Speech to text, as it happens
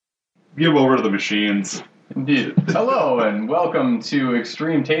Give over to the machines. Indeed. Hello and welcome to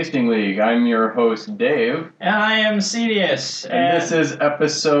Extreme Tasting League. I'm your host, Dave. And I am Cedius. And this is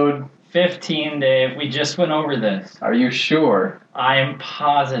episode 15, Dave. We just went over this. Are you sure? I am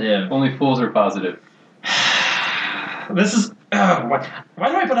positive. Only fools are positive. This is... why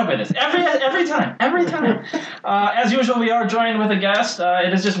do I put up with this? Every time. As usual, we are joined with a guest.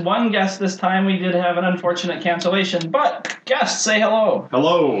 It is just one guest this time. We did have an unfortunate cancellation. But, guest, say hello.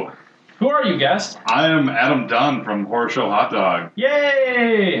 Hello. Who are you, guest? I am Adam Dunn from Horror Show Hot Dog.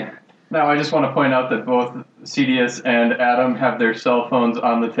 Yay! Now, I just want to point out that both Cedius and Adam have their cell phones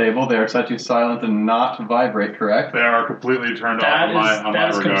on the table. They are set to silent and not vibrate, correct? They are completely turned off on my That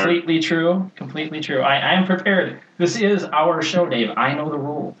is regard. completely true. Completely true. I am prepared. This is our show, Dave. I know the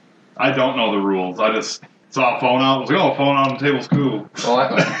rules. I don't know the rules. I just saw a phone out. I was like, oh, phone out on the table's cool.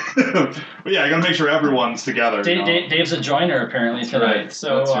 Well, But yeah, I gotta make sure everyone's together. Dave's a joiner, apparently, tonight. right.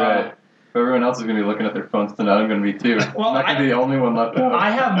 So, That's right. If everyone else is going to be looking at their phones tonight, I'm going to be too. Well, I'm not going to be the only one left out.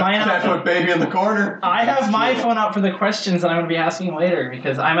 I have mine Can't out. put baby in the corner. I have my phone out for the questions that I'm going to be asking later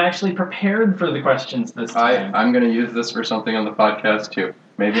because I'm actually prepared for the questions this time. I'm going to use this for something on the podcast too.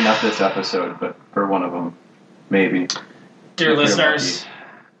 Maybe not this episode, but for one of them. Maybe. Dear if you're listeners,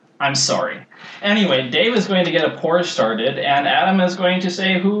 I'm sorry. Anyway, Dave is going to get a pour started, and Adam is going to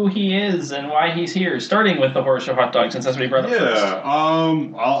say who he is and why he's here, starting with the Horror Show Hot Dog, since that's what he brought up first. Yeah,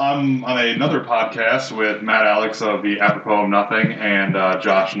 I'm on another podcast with Matt Alex of the Apropos of Nothing and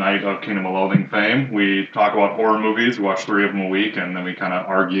Josh Knight of Kingdom of Loathing fame. We talk about horror movies. We watch 3 of them a week, and then we kind of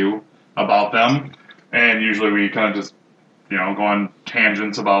argue about them. And usually we kind of just, go on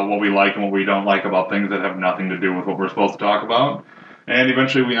tangents about what we like and what we don't like about things that have nothing to do with what we're supposed to talk about. And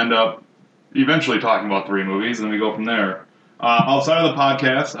eventually we end up talking about 3 movies, and then we go from there. Outside of the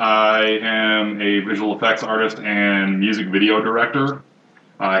podcast, I am a visual effects artist and music video director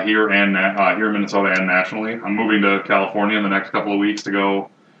here in Minnesota and nationally. I'm moving to California in the next couple of weeks to go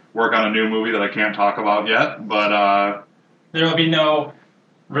work on a new movie that I can't talk about yet, but There will be no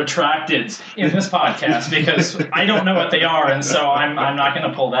retracted in this podcast because I don't know what they are, and so I'm not going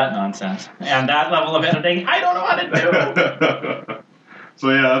to pull that nonsense. And that level of editing, I don't know how to do. So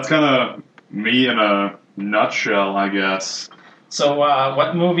yeah, that's kind of me in a nutshell, I guess. So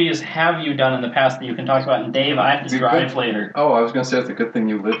what movies have you done in the past that you can talk about? And Dave, I have to drive later. Oh, I was going to say it's a good thing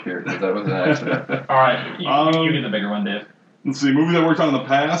you live here, because that was an accident. All right, you do the bigger one, Dave. Let's see, movies I worked on in the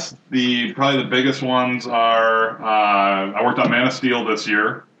past. Probably the biggest ones are I worked on Man of Steel this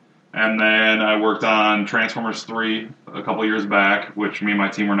year, and then I worked on Transformers 3 a couple years back, which me and my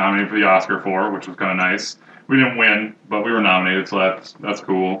team were nominated for the Oscar for, which was kind of nice. We didn't win, but we were nominated, so that's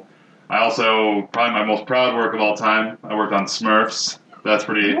cool. I also, probably my most proud work of all time, I worked on Smurfs. That's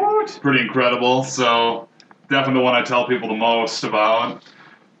pretty incredible. So definitely the one I tell people the most about.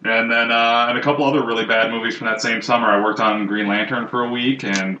 And then and a couple other really bad movies from that same summer. I worked on Green Lantern for a week,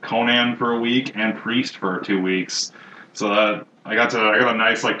 and Conan for a week, and Priest for 2 weeks. So that I got a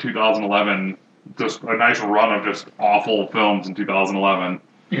nice 2011, just a nice run of just awful films in 2011.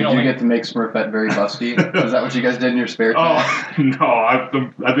 Did you get to make Smurfette very busty? Is that what you guys did in your spare time? Oh, no. I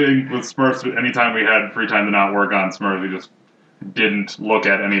think with Smurfs, anytime we had free time to not work on Smurfs, we just didn't look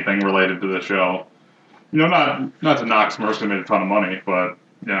at anything related to the show. Not to knock Smurfs, they made a ton of money, but,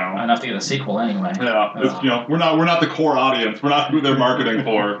 Enough to get a sequel anyway. Yeah, it's, we're not the core audience. We're not who they're marketing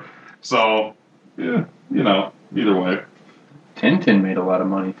for. So, yeah, either way. Tintin made a lot of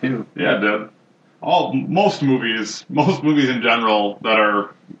money, too. Yeah, it did. Most movies in general that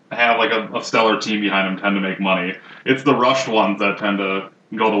have a stellar team behind them tend to make money. It's the rushed ones that tend to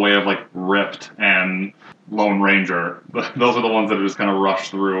go the way of Ripped and Lone Ranger. Those are the ones that are just kind of rushed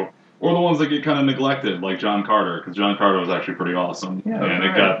through, or the ones that get kind of neglected, like John Carter, because John Carter was actually pretty awesome,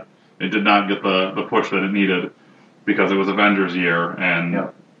 and it did not get the push that it needed because it was Avengers year, and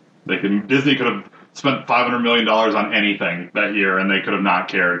Disney could have spent $500 million on anything that year, and they could have not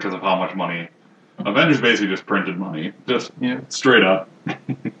cared because of how much money. Avengers basically just printed money. Just straight up.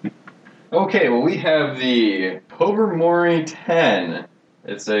 Okay, well, we have the Tobermory 10.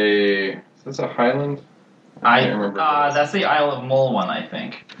 Is this a Highland? I can't remember. That's the Isle of Mull one, I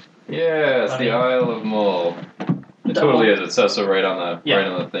think. Yeah, it's the Isle of Mull. It totally is. It says so right on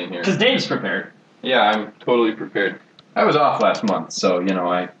the thing here. Because Dave's prepared. Yeah, I'm totally prepared. I was off last month, so,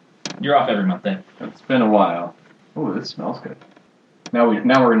 You're off every month, Dave. It's been a while. Oh, this smells good. Now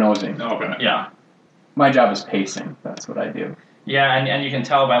we're nosing. Okay. Yeah. My job is pacing. That's what I do. Yeah, and you can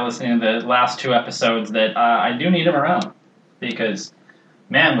tell by listening to the last 2 episodes that I do need him around. Because,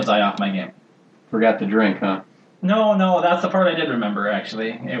 man, was I off my game. Forgot to drink, huh? No, that's the part I did remember,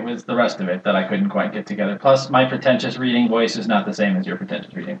 actually. It was the rest of it that I couldn't quite get together. Plus, my pretentious reading voice is not the same as your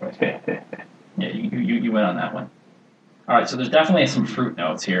pretentious reading voice. Yeah, you went on that one. All right, so there's definitely some fruit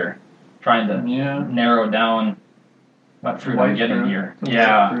notes here. Trying to Yeah. narrow down what fruit I'm White getting fruit. here. Some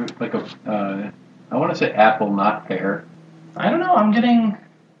Yeah. fruit, like I want to say apple, not pear. I don't know, I'm getting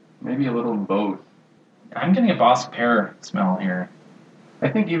Maybe a little of both. a Bosque pear smell here. I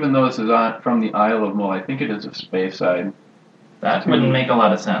think even though this is from the Isle of Mull, I think it is a Speyside. That wouldn't make a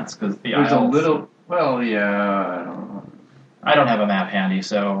lot of sense, because the There's Isles... a little. Well, yeah. I don't know. I don't have a map handy,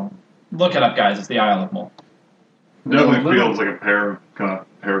 so look it up, guys. It's the Isle of Mull. Definitely A little- feels like a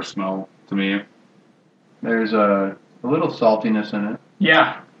pear smell to me. There's a little saltiness in it.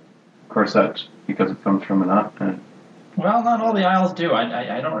 Yeah. Of course, that's because it comes from an. Well, not all the Isles do.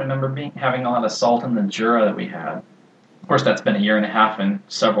 I don't remember having a lot of salt in the Jura that we had. Of course, that's been a year and a half and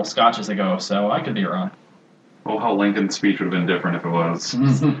several scotches ago, so I could be wrong. Oh, how Lincoln's speech would have been different if it was.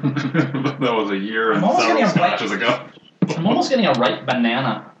 That was a year and I'm almost several getting a scotches ago. I'm almost getting a ripe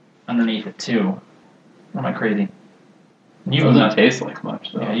banana underneath it, too. Or am I crazy? You It moved doesn't on, taste like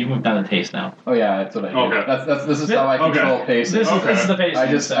much, though. yeah, you moved on to taste now. Oh yeah, that's what I do. Okay. This is how I control pacing. This is the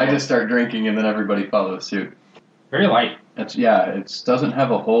pacing. I just start drinking and then everybody follows suit. Very light. It doesn't have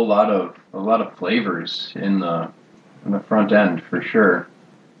a lot of flavors in the front end for sure.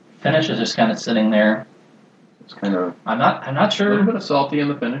 Finish is just kind of sitting there. It's kind of I'm not a little sure. bit of salty in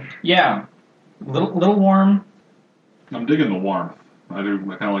the finish. Yeah, little warm. I'm digging the warmth. I do.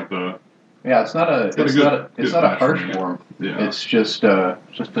 I kind of like the. Yeah, it's not a got a it's good- not a it's good not a match harsh for me. warmth. Yeah. It's just a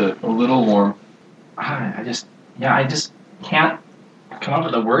little warm. I just can't come up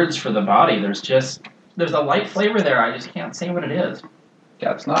with the words for the body. There's a light flavor there. I just can't say what it is.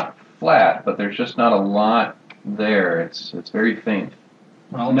 Yeah, it's not flat, but there's just not a lot there. It's very faint.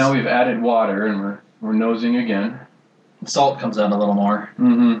 Well, Now we've added water and we're nosing again. salt comes out a little more.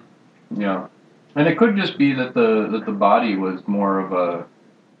 Mm-hmm. Yeah, and it could just be that the body was more of a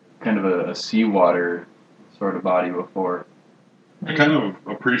kind of a seawater sort of body before. I kind of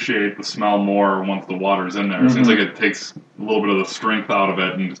appreciate the smell more once the water's in there. It seems like it takes a little bit of the strength out of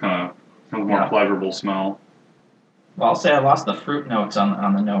it and just kind of more Yeah. pleasurable smell. Well, I'll say I lost the fruit notes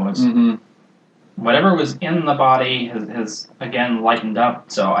on the nose. Mm-hmm. Whatever was in the body has again lightened up.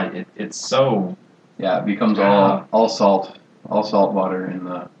 So it's so Yeah, it becomes all salt water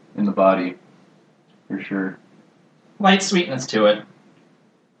in the body, for sure. light sweetness to it.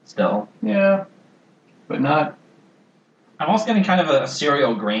 Still, Yeah, but not. I'm also getting kind of a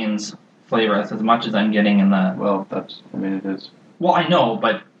cereal grains flavor. That's as much as I'm getting in the. Well, it is. Well, I know,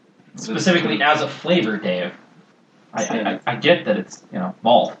 but specifically as a flavor, Dave, I get that it's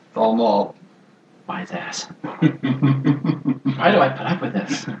malt. It's all malt. Wise ass. Why do I put up with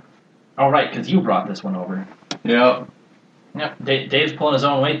this? Oh, right, because you brought this one over. Yeah. Yep, Dave's pulling his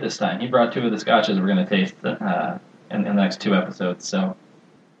own weight this time. He brought two of the scotches we're going to taste in the next two episodes. So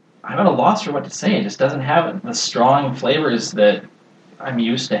I'm at a loss for what to say. It just doesn't have the strong flavors that I'm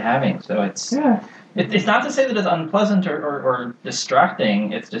used to having. So it's not to say that it's unpleasant or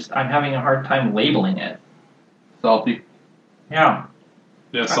distracting. It's just I'm having a hard time labeling it. Salty. Yeah.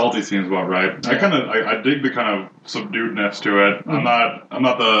 Yeah, salty seems about right. I dig the kind of subduedness to it. I'm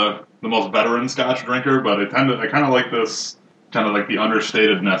not the most veteran Scotch drinker, but I kind of like this kind of like the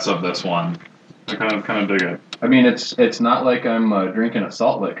understatedness of this one. I kind of dig it. I mean, it's not like I'm drinking a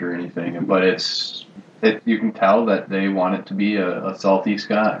salt lick or anything, but you can tell that they want it to be a salty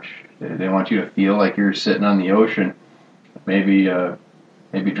Scotch. They want you to feel like you're sitting on the ocean. Maybe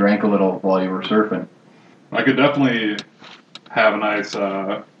drank a little while you were surfing. I could definitely have a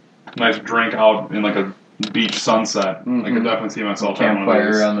nice drink out in like a beach sunset. Mm-hmm. I could definitely see myself having one of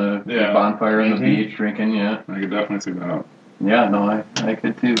Campfire those. on the bonfire on the beach drinking. Yeah. I could definitely see that. Yeah, no, I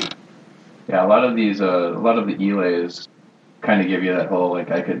could too. Yeah, a lot of the Elays kind of give you that whole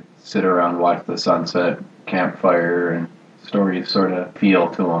like I could sit around, watch the sunset, campfire, and stories sort of feel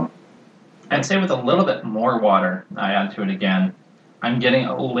to them. I'd say with a little bit more water, I add to it again. I'm getting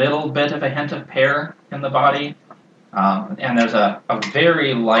a little bit of a hint of pear in the body, and there's a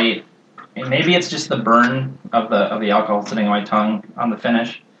very light. And maybe it's just the burn of the alcohol sitting on my tongue on the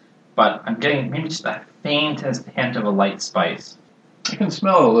finish, but I'm getting maybe just the faintest hint of a light spice. I can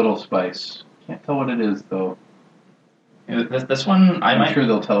smell a little spice. Can't tell what it is though. This one, I'm sure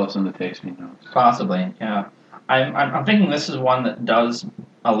they'll tell us in the tasting notes. Possibly, yeah. I'm thinking this is one that does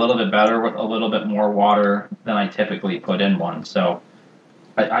a little bit better with a little bit more water than I typically put in one. So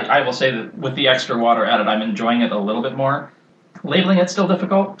I will say that with the extra water added, I'm enjoying it a little bit more. Labeling it's still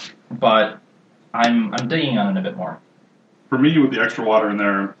difficult, but I'm digging on it a bit more. For me, with the extra water in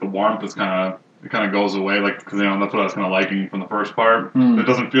there, the warmth is kind of it kind of goes away, like, because that's what I was kind of liking from the first part. Mm. It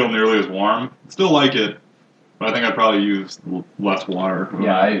doesn't feel nearly as warm. Still like it, but I think I'd probably use less water.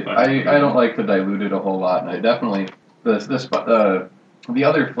 Yeah, I don't like to dilute it a whole lot, and I definitely the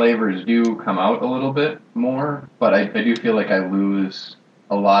other flavors do come out a little bit more, but I do feel like I lose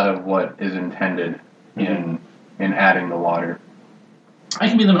a lot of what is intended in adding the water. I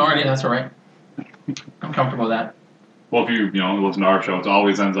can be the minority. That's all right. I'm comfortable with that. Well, if you listen to our show, it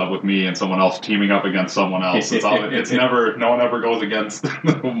always ends up with me and someone else teaming up against someone else. It's never, no one ever goes against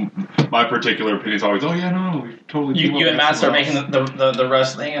my particular opinion. It's always, oh yeah, no, we totally. You and Matt start making the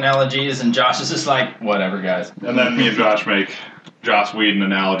wrestling analogies, and Josh is just like, whatever, guys. And then me and Josh make Joss Whedon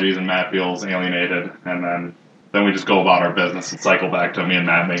analogies, and Matt feels alienated, and then we just go about our business and cycle back to me and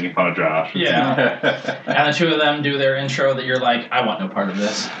Matt making fun of Josh. Yeah. And the two of them do their intro that you're like, I want no part of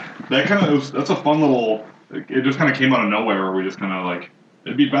this. That's a fun little. It just kind of came out of nowhere where we just kind of like,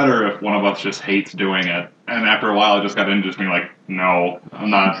 it'd be better if one of us just hates doing it. And after a while, I just got into just being like, no, I'm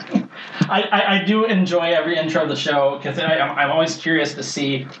not. I do enjoy every intro of the show because I'm always curious to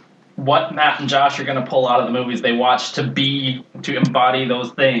see what Matt and Josh are going to pull out of the movies they watch to embody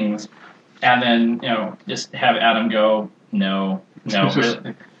those things. And then, just have Adam go, no,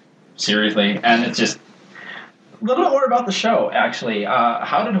 really, seriously. And it's just a little bit more about the show, actually.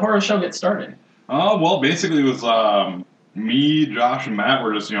 How did Horror Show get started? Well, basically it was me, Josh, and Matt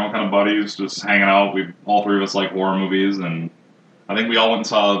were just, kind of buddies, just hanging out. All three of us like horror movies, and I think we all went and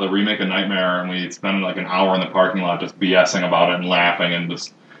saw the remake of Nightmare, and we spent like an hour in the parking lot just BSing about it and laughing and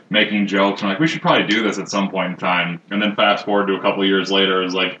just making jokes. And like, we should probably do this at some point in time. And then fast forward to a couple of years later, it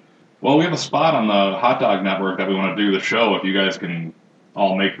was like, well, we have a spot on the Hot Dog Network that we want to do the show if you guys can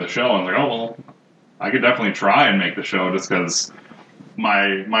all make the show. And I was like, oh, well, I could definitely try and make the show just because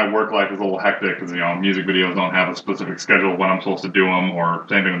my work life is a little hectic because, music videos don't have a specific schedule when I'm supposed to do them, or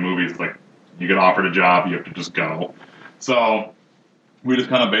same thing with movies. It's like, you get offered a job, you have to just go. So we just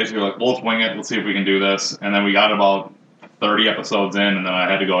kind of basically like, well, let's wing it, let's see if we can do this. And then we got about 30 episodes in, and then I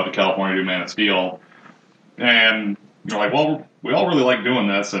had to go out to California to do Man of Steel. And you're like, well, we all really like doing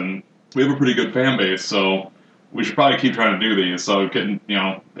this, and we have a pretty good fan base, so we should probably keep trying to do these. So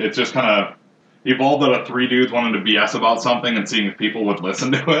it's just kind of evolved out of three dudes wanting to BS about something and seeing if people would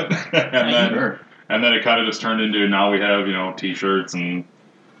listen to it. and then it kind of just turned into, now we have, t-shirts and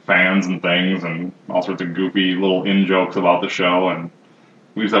fans and things and all sorts of goofy little in-jokes about the show, and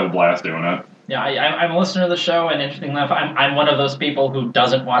we just have a blast doing it. Yeah, I'm a listener of the show, and interestingly enough, I'm one of those people who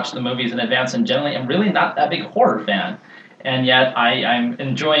doesn't watch the movies in advance, and generally I'm really not that big horror fan. And yet I'm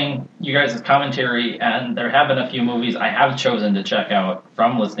enjoying you guys' commentary, and there have been a few movies I have chosen to check out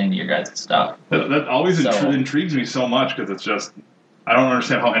from listening to your guys' stuff. That always intrigues me so much, because it's just, I don't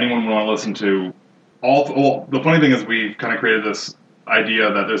understand how anyone would want to listen to the funny thing is we've kind of created this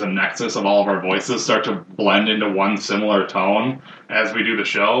idea that there's a nexus of all of our voices start to blend into one similar tone as we do the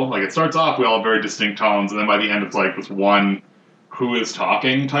show. Like, it starts off, we all have very distinct tones, and then by the end it's like this one who is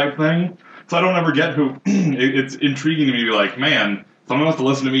talking type thing. So I don't ever get who. It's intriguing to me to be like, man, someone wants to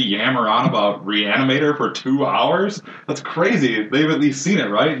listen to me yammer on about Reanimator for 2 hours? That's crazy. They've at least seen it,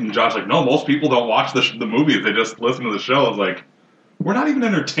 right? And Josh's like, no, most people don't watch the movies. They just listen to the show. It's like, we're not even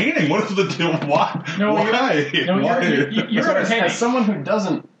entertaining. What is the deal? Why? No, why? You're entertaining. As someone who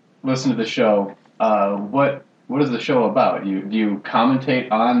doesn't listen to the show, what is the show about? Do you commentate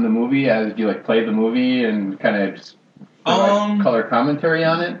on the movie? Do you play the movie and kind of just color commentary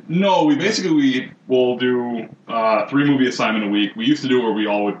on it? No, we will do 3 movie assignment a week. We used to do it where we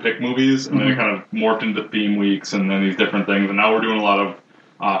all would pick movies, and then it kind of morphed into theme weeks and then these different things. And now we're doing a lot of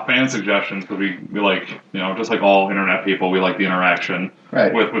fan suggestions, because we like, just like all internet people, we like the interaction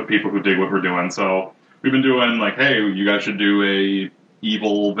with people who dig what we're doing. So we've been doing like, hey, you guys should do a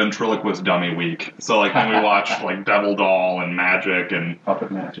evil ventriloquist dummy week. So like when we watch like Devil Doll and Magic and Puppet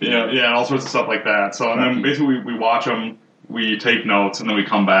Magic, and all sorts of stuff like that. So and then basically we watch them, we take notes, and then we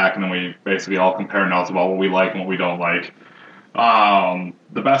come back, and then we basically all compare notes about what we like and what we don't like.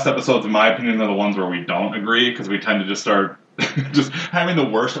 The best episodes, in my opinion, are the ones where we don't agree, because we tend to just start just having the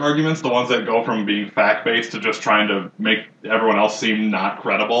worst arguments, the ones that go from being fact-based to just trying to make everyone else seem not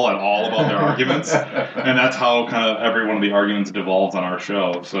credible at all about their arguments. And that's how kind of every one of the arguments devolves on our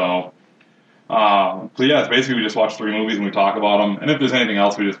show. So yeah, it's basically we just watch 3 movies and we talk about them. And if there's anything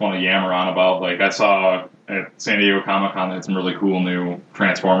else we just want to yammer on about, like I saw at San Diego Comic-Con, they had some really cool new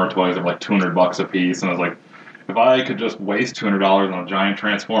Transformer toys that were like $200 a piece. And I was like, if I could just waste $200 on a giant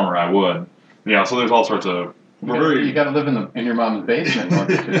Transformer, I would. Yeah, so there's all sorts of... You got to live in your mom's basement in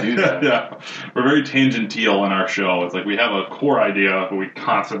order to do that. Yeah, we're very tangential in our show. It's like we have a core idea, but we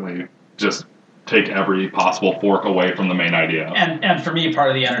constantly just take every possible fork away from the main idea. And for me, part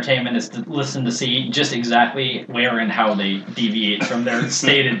of the entertainment is to listen to see just exactly where and how they deviate from their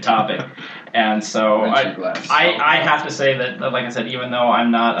stated topic. And so I have to say that, like I said, even though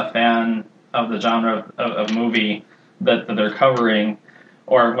I'm not a fan of the genre of movie that they're covering,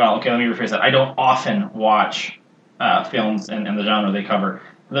 or, well, okay, let me rephrase that. I don't often watch films in the genre they cover.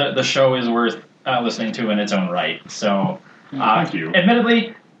 The show is worth listening to in its own right. So, thank you.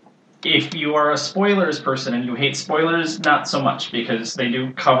 Admittedly, if you are a spoilers person and you hate spoilers, not so much, because they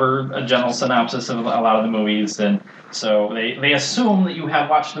do cover a general synopsis of a lot of the movies, and so they assume that you have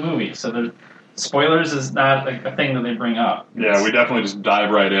watched the movie. So the spoilers is not a thing that they bring up. Yeah, we definitely just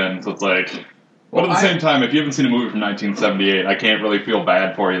dive right in. So it's like, but at the same time, if you haven't seen a movie from 1978, I can't really feel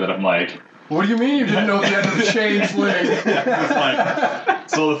bad for you that I'm like, what do you mean you didn't know the end of the Changeling? It's like,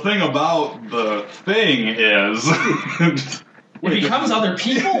 so the thing about the Thing is, it becomes other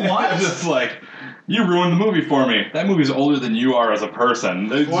people. What? It's just like, you ruined the movie for me. That movie's older than you are as a person.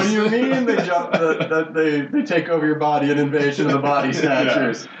 What do you mean they jump? They take over your body, an invasion of the body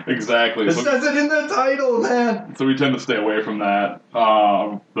snatchers? Yeah, exactly. It says it in the title, man. So we tend to stay away from that.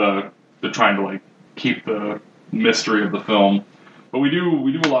 The trying to like keep the mystery of the film, but we do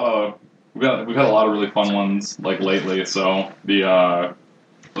a lot of we've had a lot of really fun ones like lately. So I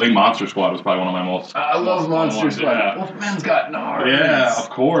think Monster Squad was probably one of my most. I love Monster Squad. Yeah. Wolfman's got nards. Yeah, of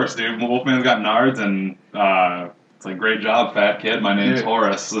course, dude. Wolfman's got nards, and it's like, great job, fat kid. My name's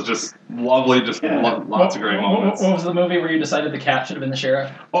Horace. It's just lovely, just lots of great moments. What was the movie where you decided the cat should have been the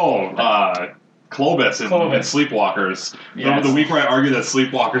sheriff? Oh, Clovis and Sleepwalkers. Yes. The week where I argued that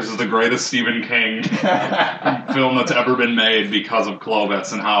Sleepwalkers is the greatest Stephen King film that's ever been made because of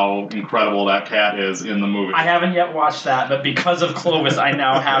Clovis and how incredible that cat is in the movie. I haven't yet watched that, but because of Clovis, I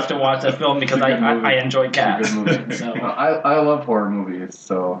now have to watch that film because I enjoy cats. So. I love horror movies,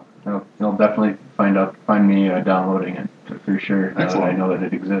 so you'll definitely find me downloading it for sure. I know that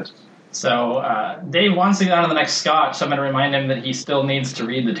it exists. So Dave wants to get on to the next scotch, so I'm going to remind him that he still needs to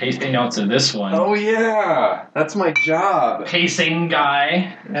read the tasting notes of this one. Oh yeah, that's my job. Pacing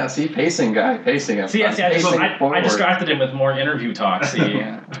guy. Yeah, see, pacing guy, pacing. I distracted him with more interview talk. See,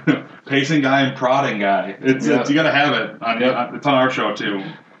 pacing guy and prodding guy. It's you got to have it. It's on our show too.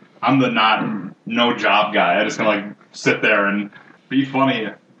 I'm the no job guy. I just kind of like sit there and be funny,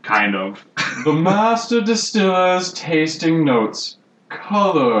 kind of. The Master Distiller's tasting notes.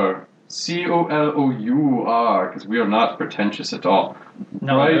 Color. COLOUR, because we are not pretentious at all.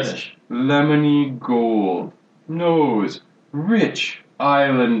 No, bright, British. Lemony gold. Nose. Rich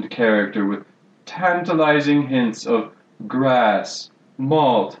island character with tantalizing hints of grass,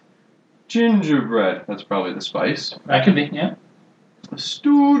 malt, gingerbread. That's probably the spice. That could be, yeah.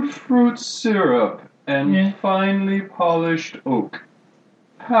 Stewed fruit syrup and finely polished oak.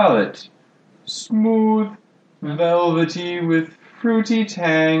 Palate. Smooth, velvety with fruity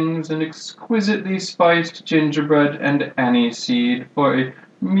tangs and exquisitely spiced gingerbread and aniseed for a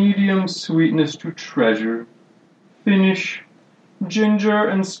medium sweetness to treasure. Finish. Ginger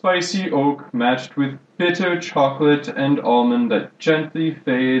and spicy oak matched with bitter chocolate and almond that gently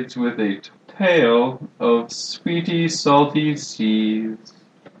fades with a tail of sweety, salty seeds.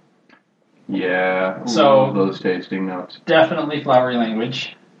 Yeah, so love those tasting notes. Definitely flowery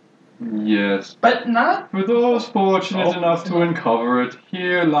language. Yes. But not... For those fortunate enough to uncover it,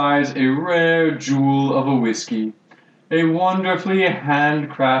 here lies a rare jewel of a whiskey. A wonderfully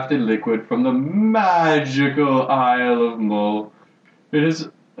handcrafted liquid from the magical Isle of Mull. It is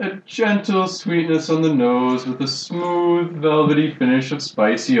a gentle sweetness on the nose with a smooth, velvety finish of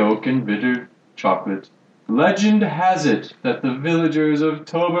spicy oak and bitter chocolate. Legend has it that the villagers of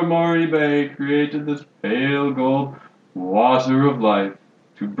Tobermory Bay created this pale gold water of life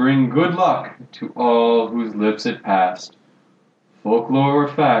to bring good luck to all whose lips it passed. Folklore or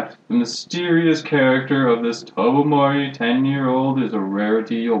fact, the mysterious character of this Tobermory 10-year-old is a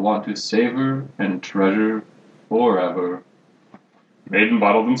rarity you'll want to savor and treasure forever. Made and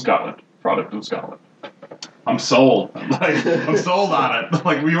bottled in Scotland. Product of Scotland. I'm sold. I'm sold on it.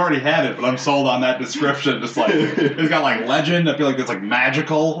 Like, we already had it, but I'm sold on that description. Just like, it's got like legend. I feel like it's like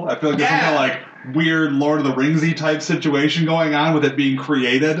magical. I feel like there's some kind of like weird Lord of the Ringsy type situation going on with it being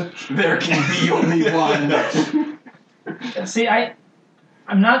created. There can be only one. See,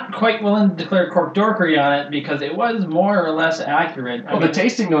 I'm not quite willing to declare cork dorkery on it because it was more or less accurate. Well, the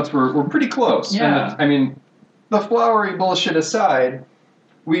tasting notes were pretty close. Yeah. And the flowery bullshit aside,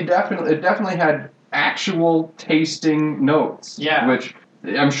 it definitely had actual tasting notes. Yeah. Which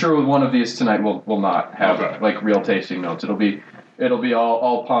I'm sure with one of these tonight will not have like real tasting notes. It'll be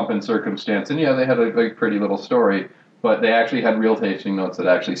all pomp and circumstance. And yeah, they had a pretty little story, but they actually had real tasting notes that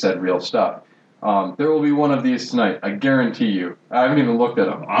actually said real stuff. There will be one of these tonight. I guarantee you. I haven't even looked at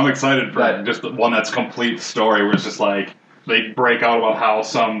them. I'm excited for just the one that's complete story where it's just like they break out about how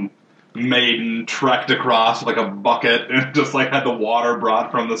some maiden trekked across with like a bucket and just like had the water brought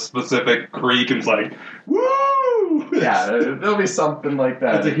from the specific creek and it's like, woo! Yeah, there'll be something like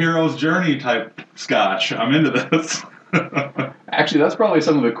that. It's a hero's journey type scotch. I'm into this. Actually, that's probably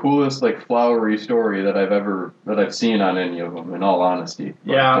some of the coolest like flowery story that I've seen on any of them. In all honesty,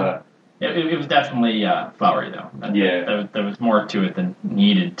 but, Yeah. It was definitely flowery, though. There was more to it than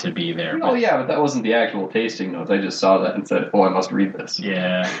needed to be there. Oh, yeah, but that wasn't the actual tasting notes. I just saw that and said, oh, I must read this.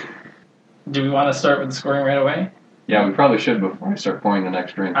 Yeah. Do we want to start with the scoring right away? Yeah, we probably should before I start pouring the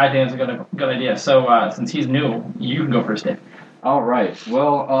next drink. I think it's a good idea. So, since he's new, you can go first, Dave. All right.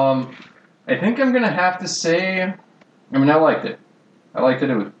 Well, I think I'm going to have to say, I mean, I liked it.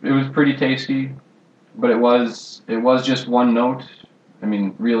 It was pretty tasty, but it was just one note. I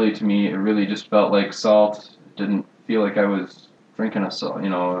mean, really, to me, it really just felt like salt. It didn't feel like I was drinking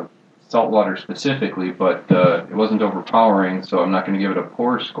salt water specifically, but it wasn't overpowering, so I'm not going to give it a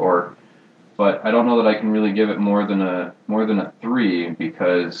poor score. But I don't know that I can really give it more than a 3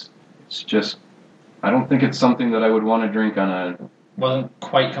 because it's just, I don't think it's something that I would want to drink on a... Wasn't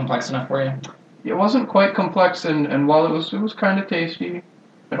quite complex enough for you? It wasn't quite complex, and while it was kind of tasty,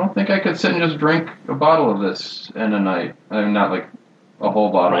 I don't think I could sit and just drink a bottle of this in a night. I mean, not like a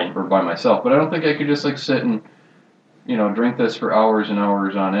whole bottle or by myself, but I don't think I could just like sit and, drink this for hours and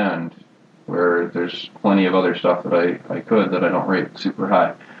hours on end, where there's plenty of other stuff that I could that I don't rate super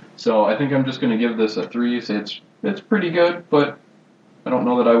high. So I think I'm just going to give this a 3. Say it's pretty good, but I don't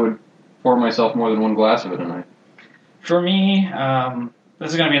know that I would pour myself more than one glass of it a night. For me,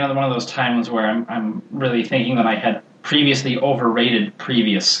 this is going to be another one of those times where I'm really thinking that I had previously overrated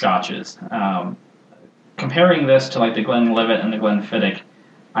previous scotches. Comparing this to like the Glenlivet and the Glenfiddich,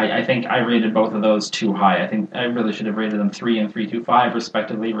 I think I rated both of those too high. I think I really should have rated them 3 and 3.25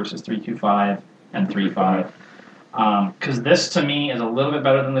 respectively versus 3.25 and 3.5. Because this to me is a little bit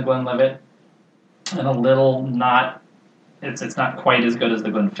better than the Glenlivet and a little not. It's not quite as good as the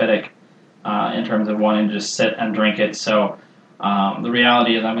Glenfiddich in terms of wanting to just sit and drink it. So the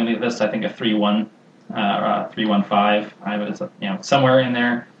reality is I'm going to give this I think a 3.1 or a 3.15. I was somewhere in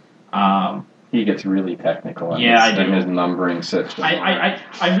there. He gets really technical. I do. His numbering system. I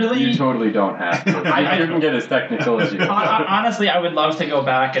really. You totally don't have to. I didn't get as technical as you. Honestly, I would love to go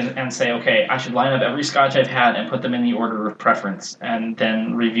back and say, okay, I should line up every scotch I've had and put them in the order of preference, and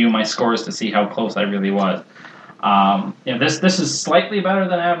then review my scores to see how close I really was. This is slightly better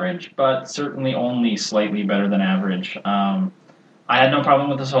than average, but certainly only slightly better than average. I had no problem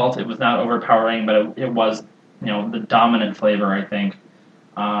with the salt; it was not overpowering, but it was, the dominant flavor, I think.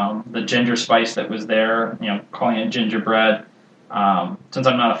 The ginger spice that was there, calling it gingerbread. Since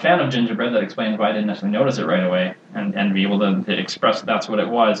I'm not a fan of gingerbread, that explains why I didn't necessarily notice it right away and be able to express that's what it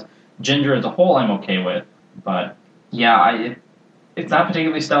was. Ginger as a whole I'm okay with, but yeah, it's not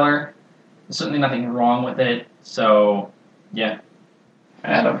particularly stellar. There's certainly nothing wrong with it, so yeah.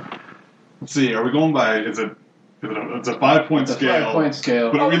 Adam. Let's see, are we going by, it's a 5-point scale. It's a 5-point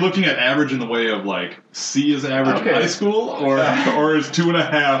scale. But are we looking at average in the way of like C is average in high school, or is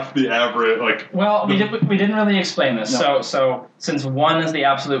 2.5 the average? Like, well, we didn't really explain this. No. So since 1 is the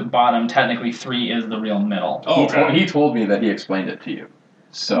absolute bottom, technically 3 is the real middle. Oh, okay. He told me that he explained it to you.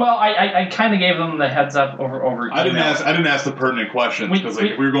 So well, I kind of gave them the heads up over email. I didn't ask the pertinent questions because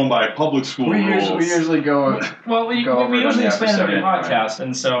we were going by public school rules. We usually go. Well, we usually explain it every podcast,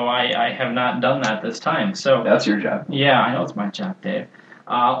 and so I have not done that this time. So that's your job. Yeah, I know it's my job, Dave.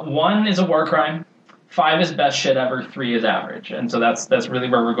 1 is a war crime. 5 is best shit ever. 3 is average, and so that's really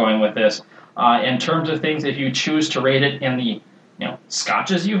where we're going with this. In terms of things, if you choose to rate it in the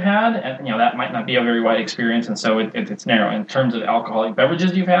scotches you've had, and that might not be a very wide experience, and so it's narrow. In terms of alcoholic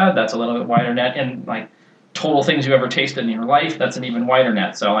beverages you've had, that's a little bit wider net, and like total things you ever tasted in your life, that's an even wider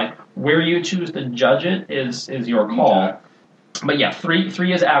net. So like where you choose to judge it is your call. Yeah. But yeah,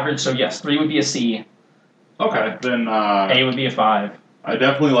 3 is average, so yes, 3 would be a C. Okay, then A would be a 5. I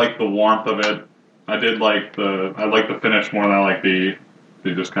definitely like the warmth of it. I like the finish more than I like the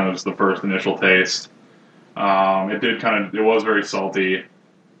just kind of just the first initial taste. It was very salty.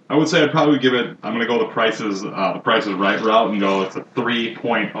 I would say I'd probably give it, I'm going to go the Price is Right route and go it's a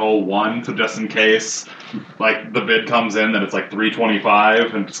 3.01, so just in case like the bid comes in that it's like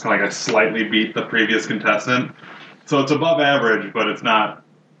 3.25 and just kind of like I slightly beat the previous contestant. So it's above average, but it's not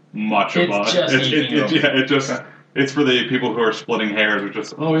much above. It's for the people who are splitting hairs, which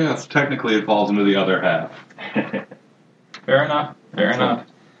is, oh yes, technically it falls into the other half. Fair enough.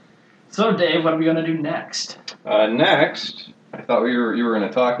 So, Dave, what are we going to do next? Next, I thought you were going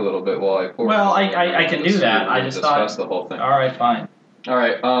to talk a little bit while I pour. Well, I can do that. I just discuss thought. the whole thing. All right, fine. All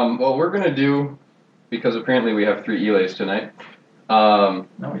right. Well, we're going to do, because apparently we have 3 Elays tonight. No,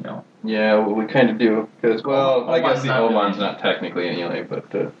 we don't. Yeah, well, we kind of do. Because, well, I guess Oban's the not Oban's really. not technically an Elay,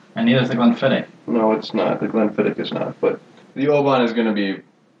 but And neither is the Glenfiddich. no, it's not. The Glenfiddich is not. But the Oban is going to be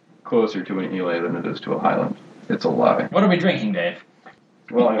closer to an Elay than it is to a Highland. It's a lie. What are we drinking, Dave?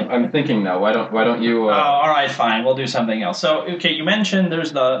 Well, I'm thinking now. Why don't you? All right, fine. We'll do something else. So, okay, you mentioned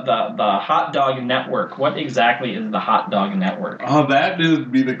there's the Hot Dog Network. What exactly is the Hot Dog Network? That is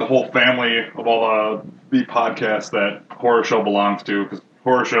be the whole family of all the podcasts that Horror Show belongs to. Because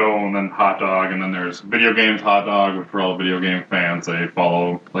Horror Show, and then Hot Dog, and then there's Video Games Hot Dog for all the video game fans. They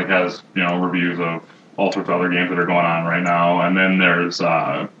follow, like, has reviews of all sorts of other games that are going on right now. And then there's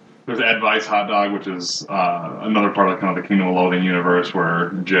Advice Hot Dog, which is another part of kind of the Kingdom of Loathing universe where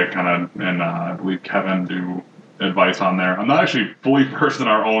Jake and I believe Kevin do advice on there. I'm not actually fully versed in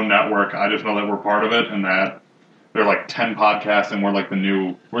our own network. I just know that we're part of it and that there are like 10 podcasts and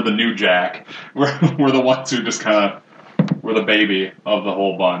we're the new Jack. We're the ones who just we're the baby of the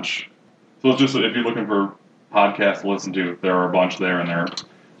whole bunch. So it's just, if you're looking for podcasts to listen to, there are a bunch there and they're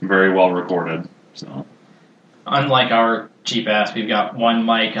very well recorded. So. Unlike our cheap ass, we've got one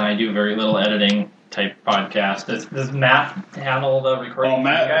mic, and I do very little editing type podcast. Does Matt handle the recording for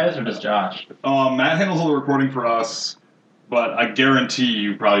you guys, or does Josh? Matt handles all the recording for us, but I guarantee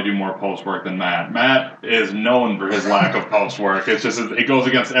you probably do more post work than Matt. Matt is known for his lack of post work. It's just it goes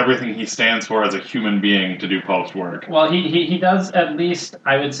against everything he stands for as a human being to do post work. Well, he does at least,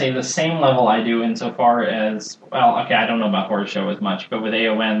 I would say, the same level I do insofar as, well, okay, I don't know about Horror Show as much, but with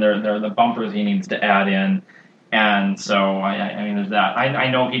AON, there are the bumpers he needs to add in. And so, I mean, there's that. I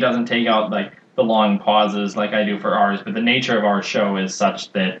know he doesn't take out, like, the long pauses like I do for ours, but the nature of our show is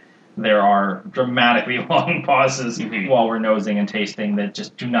such that there are dramatically long pauses while we're nosing and tasting that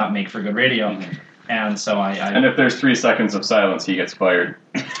just do not make for good radio. And so And if there's 3 seconds of silence, he gets fired.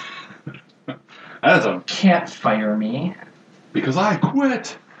 Can't fire me. Because I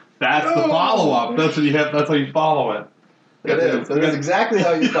quit. That's the follow-up. That's what you have. That's how you follow it. It is. That is exactly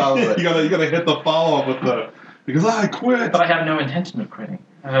how you follow it. you gotta hit the follow-up with the... Because I quit. But I have no intention of quitting.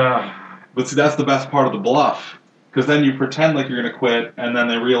 But see, that's the best part of the bluff. Because then you pretend like you're going to quit, and then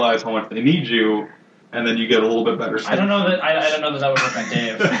they realize how much they need you, and then you get a little bit better. I don't know that. I don't know that would work on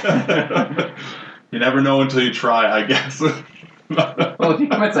Dave. You never know until you try, I guess. Well, if he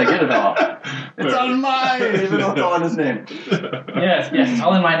quits, I get it all. It's on mine, even though it's all in his name. Yes, it's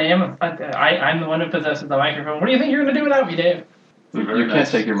all in my name. I'm the one who possesses the microphone. What do you think you're going to do without me, Dave? You can't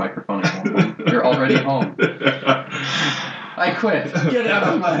take your microphone home. You're already home. I quit. Get out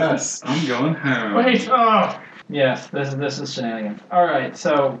of my house. I'm going home. Wait. Oh. Yes, this is shenanigans. All right.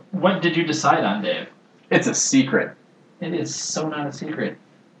 So, what did you decide on, Dave? It's a secret. It is so not a secret.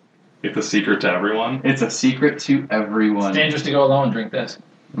 It's a secret to everyone. It's a secret to everyone. It's dangerous to go alone and drink this.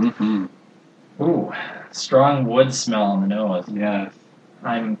 Mm-hmm. Ooh, strong wood smell on the nose. Yes.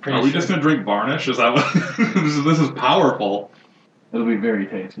 I'm pretty. Are we just gonna drink varnish? Is that what? This is powerful. It'll be very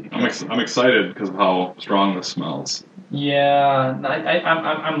tasty. I'm excited because of how strong this smells. Yeah,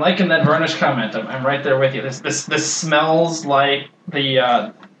 I'm liking that varnish comment. I'm right there with you. This smells like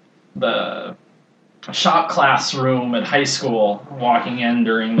the shop class room at high school. Walking in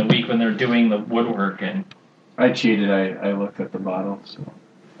during the week when they're doing the woodwork and. I cheated. I looked at the bottle. So.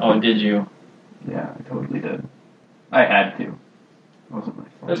 Oh, did you? Yeah, I totally did. I had to. It wasn't my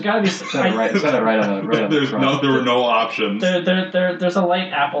fault. There's got to be. Said it right on the front. There were no options. There's a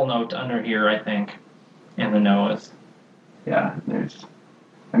light apple note under here, I think, in the nose. Yeah, there's.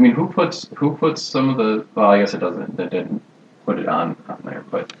 I mean, who puts some of the? Well, I guess it doesn't. That didn't put it on there,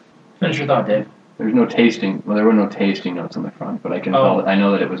 but. Finish your thought, Dave. There's no tasting. Well, there were no tasting notes on the front, but I can tell. I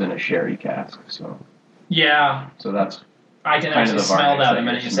know that it was in a sherry cask, so. Yeah. So that's. I can actually smell that the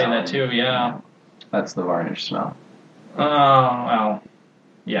minute you say that too. Yeah. That's the varnish smell. Oh well.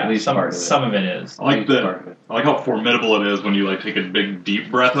 Yeah. At least some of it is. I like how formidable it is when you like take a big deep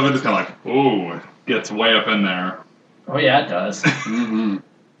breath of it. It's kind of like, ooh, it gets way up in there. Oh yeah, it does. Mm-hmm.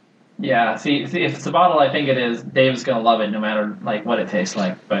 Yeah. See, if it's a bottle, I think it is. Dave's gonna love it, no matter like what it tastes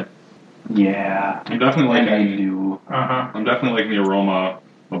like. But yeah, I'm definitely liking. I do. I'm definitely liking the aroma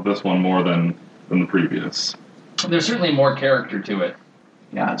of this one more than the previous. There's certainly more character to it.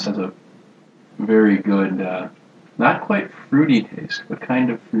 Yeah, it has a very good, not quite fruity taste, but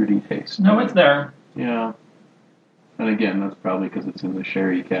kind of fruity taste. No, it's there. Yeah. And again, that's probably because it's in the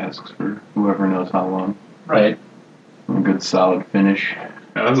sherry casks for whoever knows how long. Right. A good solid finish.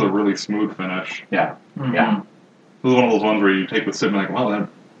 Yeah, that's a really smooth finish. Yeah. Mm-hmm. Yeah. This is one of those ones where you take the sip and like, wow,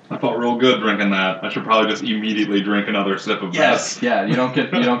 that I felt real good drinking that. I should probably just immediately drink another sip of Yes, yeah. You don't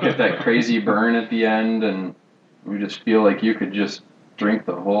get that crazy burn at the end, and you just feel like you could just drink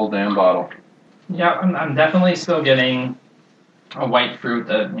the whole damn bottle. Yeah, I'm definitely still getting a white fruit,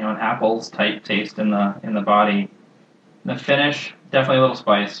 an apples type taste in the body. The finish, definitely a little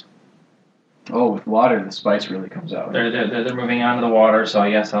spice. Oh, with water, the spice really comes out. They're moving on to the water, so I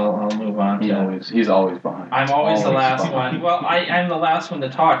guess I'll move on. He's always behind. I'm always the last one. Well, I'm the last one to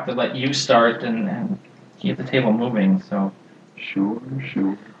talk, to let you start and keep the table moving. So Sure.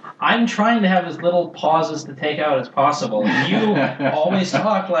 I'm trying to have as little pauses to take out as possible. You always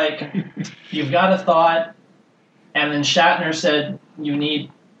talk like you've got a thought, and then Shatner said you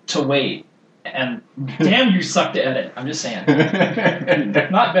need to wait. And damn, you suck to edit. I'm just saying.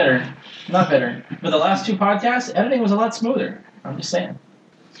 Not better. But the last two podcasts, editing was a lot smoother. I'm just saying.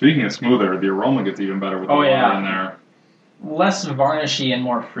 Speaking of smoother, the aroma gets even better with the water in there. Less varnishy and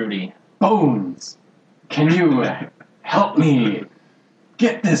more fruity. Bones, can you help me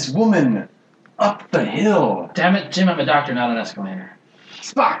get this woman up the hill? Damn it, Jim, I'm a doctor, not an escalator.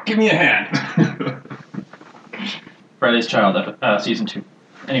 Spock, give me a hand. Friday's Child, season 2.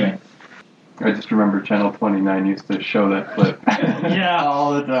 Anyway. I just remember Channel 29 used to show that clip. Yeah.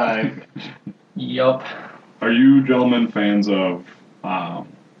 All the time. Yup. Are you gentlemen fans of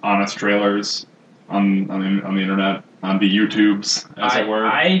honest trailers on the internet, on the YouTubes, as it were?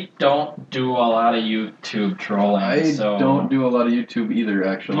 I don't do a lot of YouTube trolling. I don't do a lot of YouTube either,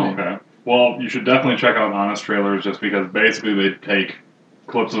 actually. Okay. Well, you should definitely check out honest trailers, just because basically they take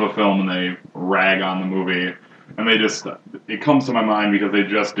clips of a film and they rag on the movie. And it comes to my mind because they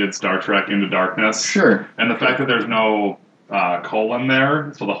just did Star Trek Into Darkness. Sure. And the fact that there's no colon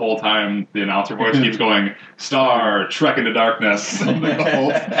there, so the whole time the announcer voice keeps going, Star Trek Into Darkness.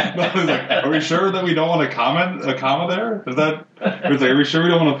 Are we sure that we don't want a comma there? Are we sure we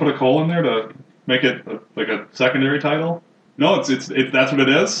don't want to put a colon there to make it like a secondary title? No, it's that's what it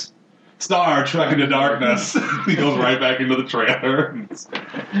is. Star Trek Into Darkness. He goes right back into the trailer.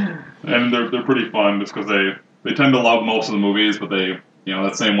 And they're pretty fun just because they tend to love most of the movies, but they,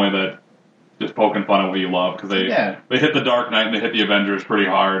 that same way that just poking fun at what you love, because they hit the Dark Knight and they hit the Avengers pretty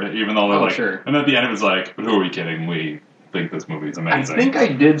hard, even though they're sure. And at the end it was like, but who are we kidding? We think this movie's amazing. I think I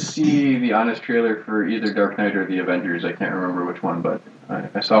did see the honest trailer for either Dark Knight or the Avengers. I can't remember which one, but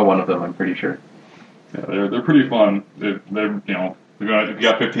I saw one of them, I'm pretty sure. Yeah, they're pretty fun. They're if you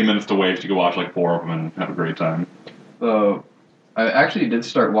got 15 minutes to waste, you can watch like 4 of them and have a great time. I actually did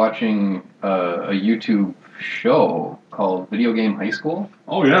start watching a YouTube show called Video Game High School.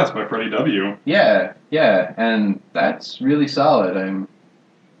 Oh, yeah, it's by Freddie W. Yeah, and that's really solid. I'm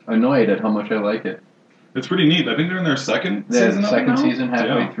annoyed at how much I like it. It's pretty neat. I think they're in their second season. Second season,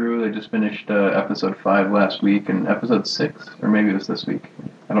 halfway through. They just finished episode 5 last week, and episode 6, or maybe it was this week.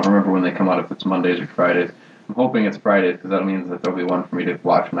 I don't remember when they come out, if it's Mondays or Fridays. I'm hoping it's Fridays, because that means that there'll be one for me to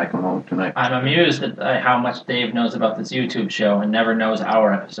watch when I come home tonight. I'm amused at how much Dave knows about this YouTube show and never knows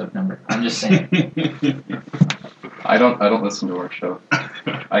our episode number. I'm just saying. I don't listen to our show.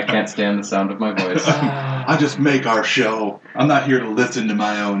 I can't stand the sound of my voice. I just make our show. I'm not here to listen to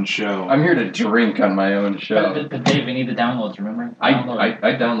my own show. I'm here to drink on my own show. But Dave, we need the downloads, remember? I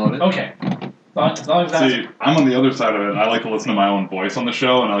download it. Okay. As long as that's... See, I'm on the other side of it. I like to listen to my own voice on the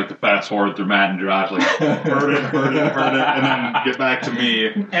show, and I like to fast forward through Matt and Josh, like, heard it, and then get back to me.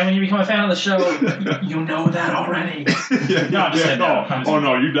 And when you become a fan of the show, you know that already.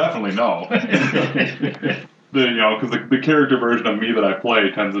 No, you definitely know. Because the character version of me that I play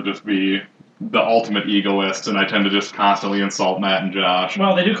tends to just be the ultimate egoist, and I tend to just constantly insult Matt and Josh.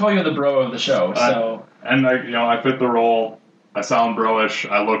 Well, they do call you the bro of the show, so... And I fit the role. I sound bro-ish.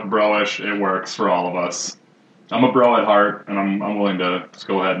 I look bro-ish. It works for all of us. I'm a bro at heart, and I'm willing to just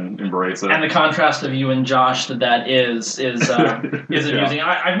go ahead and embrace it. And the contrast of you and Josh that is amusing.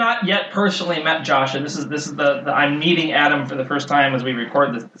 Yeah. I've not yet personally met Josh, and this is the I'm meeting Adam for the first time as we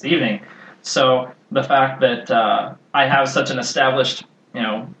record this evening. So the fact that I have such an established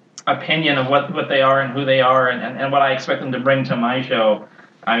opinion of what they are and who they are and what I expect them to bring to my show,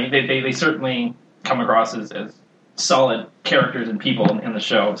 I mean they certainly come across as solid characters and people in the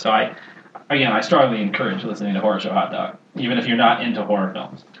show. So I strongly encourage listening to Horror Show Hot Dog, even if you're not into horror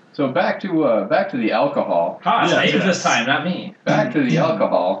films. So back to the alcohol. Dave this time, not me. Back to the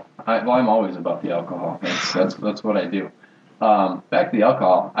alcohol. I'm always about the alcohol. That's what I do. Back to the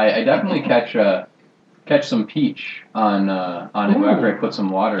alcohol. I definitely catch some peach on it after I put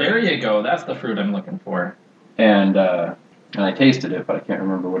some water. There you go. That's the fruit I'm looking for. And I tasted it, but I can't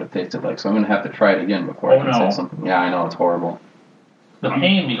remember what it tasted like, so I'm going to have to try it again before I can say something. Yeah, I know, it's horrible. The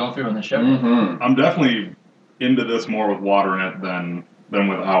pain we go through in the show. Mm-hmm. I'm definitely into this more with water in it than than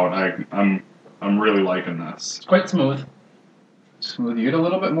without. I'm really liking this. It's quite smooth. Smooth. You get a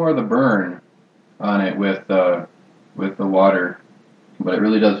little bit more of the burn on it with the water, but it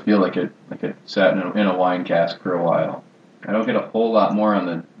really does feel like it sat in a wine cask for a while. I don't get a whole lot more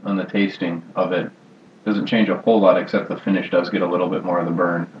on the tasting of it. Doesn't change a whole lot, except the finish does get a little bit more of the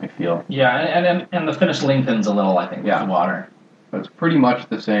burn, I feel. Yeah, and the finish lengthens a little, I think, with the water. But it's pretty much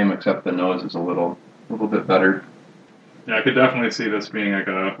the same, except the nose is a little bit better. Yeah, I could definitely see this being like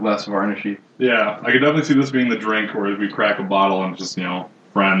a... Less varnishy. Yeah, I could definitely see this being the drink where we crack a bottle and just,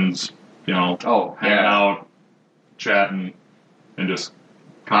 friends, hanging out, chatting, and just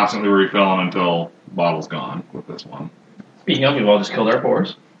constantly refilling until the bottle's gone with this one. Speaking of, we've all just killed our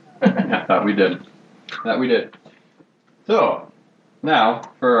pores. Yeah, that we did. So, now,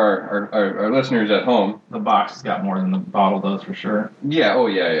 for our listeners at home. The box has got more than the bottle does, for sure.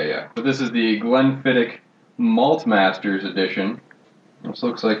 Yeah. But this is the Glenfiddich Malt Masters edition. This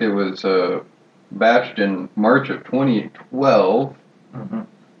looks like it was batched in March of 2012. Mm-hmm.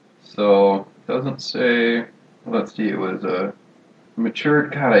 So, it doesn't say... Let's see, it was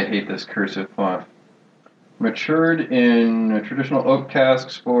matured... God, I hate this cursive font. Matured in traditional oak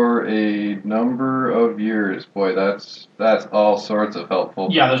casks for a number of years. Boy, that's all sorts of helpful.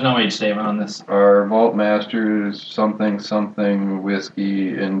 Yeah, there's no age statement on this. Our Malt Masters something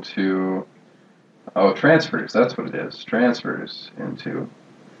whiskey into... Oh, transfers. That's what it is. Transfers into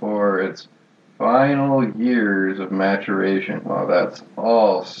for its final years of maturation. Wow, that's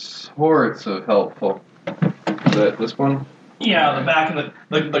all sorts of helpful. Is that this one? Yeah, the back and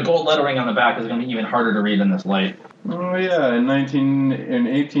the gold lettering on the back is going to be even harder to read in this light. Oh yeah, in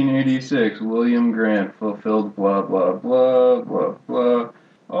 1886, William Grant fulfilled blah blah blah blah blah.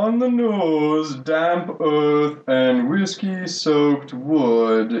 On the nose, damp earth and whiskey-soaked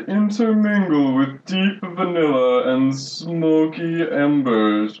wood intermingle with deep vanilla and smoky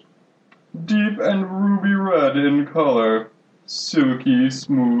embers. Deep and ruby red in color, silky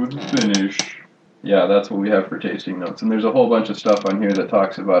smooth finish. Yeah, that's what we have for tasting notes. And there's a whole bunch of stuff on here that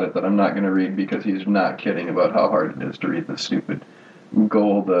talks about it that I'm not going to read because he's not kidding about how hard it is to read the stupid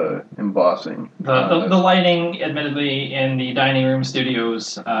gold embossing. The lighting, admittedly, in the dining room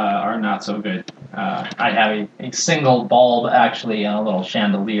studios are not so good. I have a single bulb, actually, on a little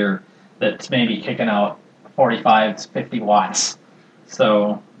chandelier that's maybe kicking out 45 to 50 watts.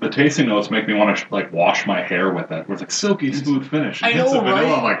 So... The tasting notes make me want to wash my hair with it. Where it's like silky smooth finish. I know, It's a vanilla.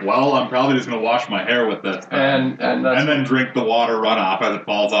 right? I'm like, well, I'm probably just going to wash my hair with this. And then drink the water runoff as it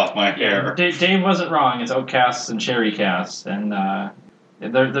falls off my hair. Dave wasn't wrong. It's oak casts and sherry casts, and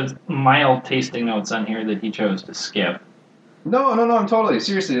there's mild tasting notes on here that he chose to skip. No, I'm totally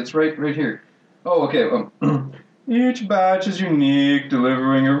seriously. It's right here. Oh, okay. Each batch is unique,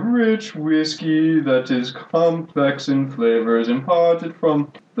 delivering a rich whiskey that is complex in flavors imparted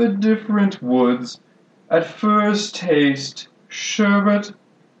from the different woods. At first taste, sherbet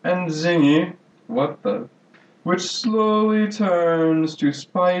and zingy. Which slowly turns to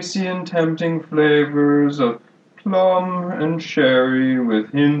spicy and tempting flavors of plum and cherry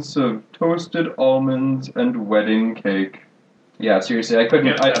with hints of toasted almonds and wedding cake. Yeah, seriously, I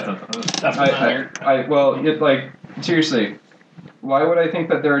couldn't. Seriously, why would I think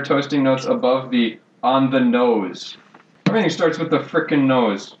that there are toasting notes above the on the nose? Everything starts with the frickin'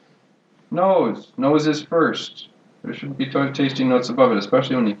 nose. Nose is first. There shouldn't be tasting notes above it,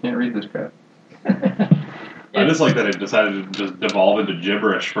 especially when you can't read this crap. I just like that it decided to just devolve into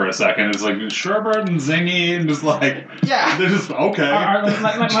gibberish for a second. It's like sherbet and zingy and just like... Yeah. They're just, okay.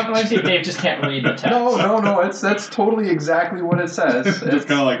 Let's see if Dave just can't read the text. No, that's totally exactly what it says. It's just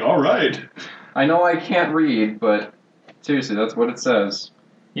kind of like, all right. I know I can't read, but seriously, that's what it says.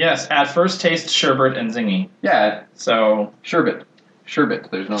 Yes, at first taste, sherbet and zingy. Yeah. So... Sherbet.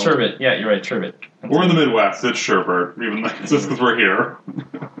 There's no... Sherbet. Yeah, you're right, sherbet. We're in the Midwest. It's sherbet. Even just because we're here.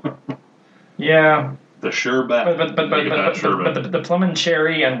 Yeah. The sherbet. But the plum and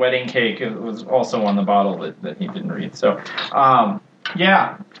cherry and wedding cake was also on the bottle that he didn't read. So,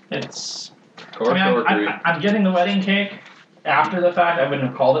 yeah, it's... I'm getting the wedding cake after the fact. I wouldn't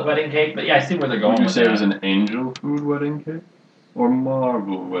have called it wedding cake, but yeah, I see where they're going with that. Would you say it was an angel food wedding cake? Or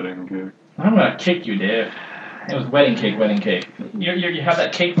marble wedding cake? I'm going to kick you, Dave. It was wedding cake. You have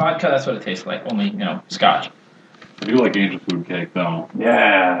that cake vodka, that's what it tastes like, only, scotch. I do like angel food cake, though.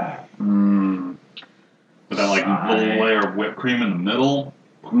 Yeah. Mmm. With that, little layer of whipped cream in the middle.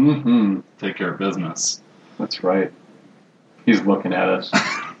 Mm-hmm. Take care of business. That's right. He's looking at us.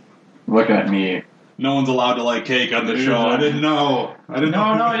 Looking at me. No one's allowed to like cake on the show. I didn't know.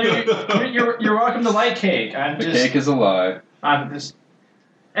 No, you're welcome to like cake. Cake is a lie. I'm just...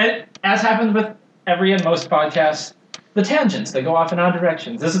 As happens with every and most podcasts, the tangents that go off in odd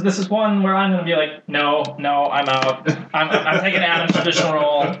directions. This is one where I'm going to be like, no, I'm out. I'm taking Adam's traditional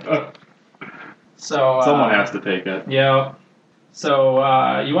role. So Someone has to take it. Yeah. So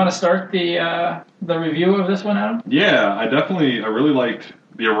you want to start the review of this one, Adam? Yeah, I really liked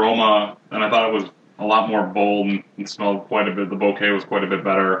the aroma, and I thought it was a lot more bold and smelled quite a bit. The bouquet was quite a bit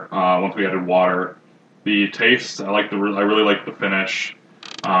better once we added water. The taste, I really liked the finish.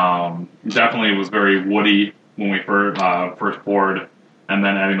 Definitely was very woody when we first poured, and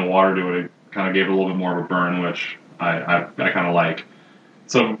then adding the water to it kind of gave it a little bit more of a burn, which I kind of like.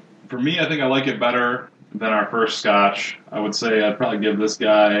 So for me, I think I like it better than our first Scotch. I would say I'd probably give this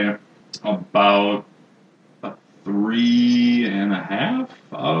guy about a 3.5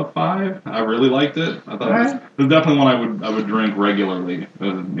 out of 5. I really liked it. I thought it was definitely one I would drink regularly.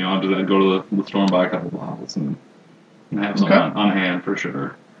 I'd go to the store and buy a couple bottles and have some on hand for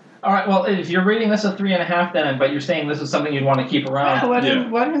sure. All right. Well, if you're rating this a 3.5, then, but you're saying this is something you'd want to keep around. Yeah,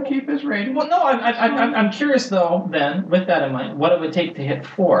 let him keep his rating. Well, no, I'm curious though. Then, with that in mind, what it would take to hit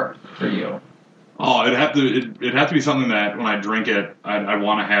 4 for you? Oh, it'd have to be something that when I drink it, I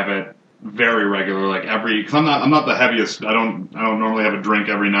want to have it very regular, like because I'm not the heaviest. I don't normally have a drink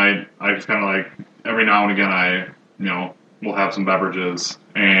every night. I just kind of like every now and again will have some beverages.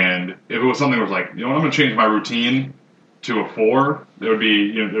 And if it was something that was like, I'm going to change my routine to a 4, it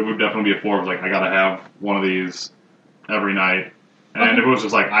would definitely be a 4. It was like I got to have one of these every night. And if it was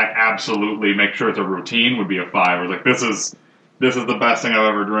just like I absolutely make sure it's a routine, would be a 5. It was like this is the best thing I've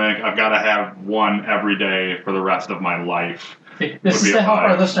ever drank. I've got to have one every day for the rest of my life. This is to help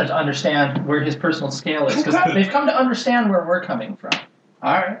our listeners understand where his personal scale is, because they've come to understand where we're coming from.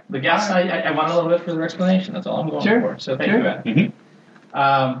 All right. The guests, I want a little bit further explanation. That's all I'm going for. So thank you, Ed. Mm-hmm.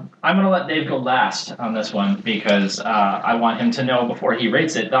 I'm going to let Dave go last on this one because I want him to know before he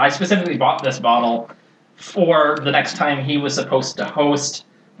rates it that I specifically bought this bottle for the next time he was supposed to host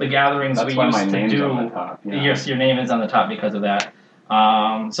the gatherings we used to do. On the top, yeah. Yes, your name is on the top because of that.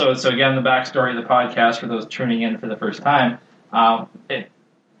 So again, the backstory of the podcast for those tuning in for the first time.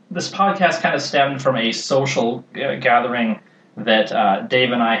 This podcast kind of stemmed from a social gathering that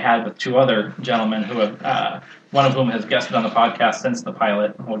Dave and I had with 2 other gentlemen who have, one of whom has guested on the podcast since the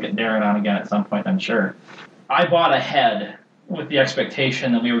pilot. We'll get Darren on again at some point, I'm sure. I bought ahead with the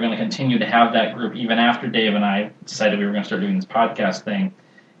expectation that we were going to continue to have that group even after Dave and I decided we were going to start doing this podcast thing.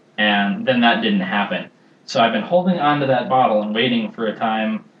 And then that didn't happen. So I've been holding on to that bottle and waiting for a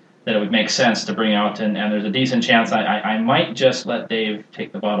time that it would make sense to bring out, and there's a decent chance I might just let Dave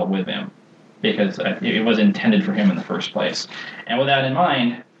take the bottle with him, because it was intended for him in the first place. And with that in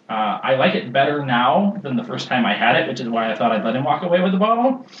mind, I like it better now than the first time I had it, which is why I thought I'd let him walk away with the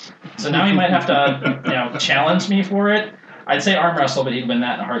bottle. So now he might have to challenge me for it. I'd say arm wrestle, but he'd win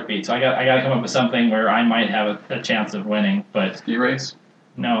that in a heartbeat. So I got to come up with something where I might have a chance of winning. But ski race?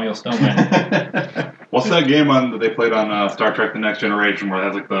 No, you'll still win. What's that game that they played on Star Trek: The Next Generation where it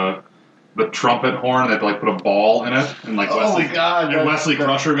has like the trumpet horn that they put a ball in it and Wesley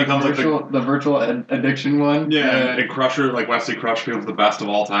Crusher becomes the virtual addiction one? Yeah, and Crusher, Wesley Crusher becomes the best of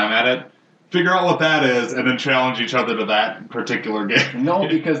all time at it. Figure out what that is and then challenge each other to that particular game. No,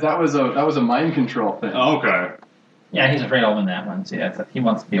 because that was a mind control thing. Oh, okay. Yeah, he's afraid I'll win that one. See, he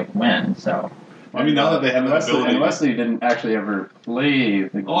wants to be able to win, so. I mean, now that they have that ability. And Wesley didn't actually ever play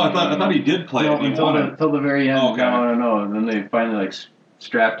the game. Oh, I thought he did play it. Until the very end. Oh, okay. No. And then they finally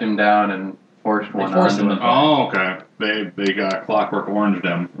strapped him down and forced one on him. Oh, okay. They got Clockwork Oranged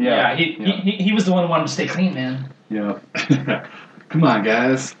him. Yeah, he was the one who wanted to stay clean, man. Yeah. Come on,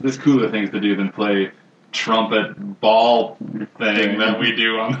 guys. There's cooler things to do than play trumpet ball thing that we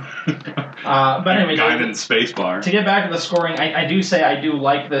do on but anyway, Guidance Spacebar. To get back to the scoring, I do say I do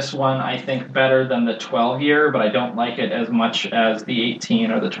like this one, I think, better than the 12 year, but I don't like it as much as the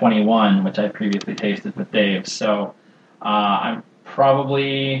 18 or the 21, which I previously tasted with Dave. So I'm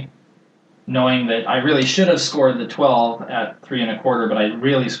probably, knowing that I really should have scored the 12 at 3.25, but I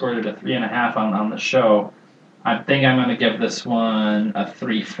really scored it at 3.5 on the show. I think I'm going to give this one a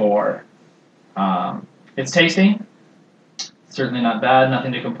 3-4. It's tasty. Certainly not bad.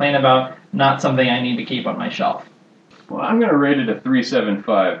 Nothing to complain about. Not something I need to keep on my shelf. Well, I'm going to rate it a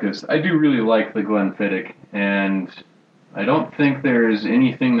 3.75 because I do really like the Glenfiddich, and I don't think there's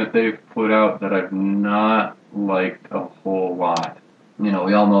anything that they've put out that I've not liked a whole lot. We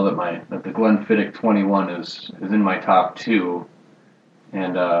all know that the Glenfiddich 21 is in my top 2,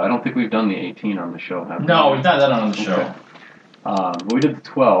 and I don't think we've done the 18 on the show, have we? No, we've not done that on the show. Okay. But we did the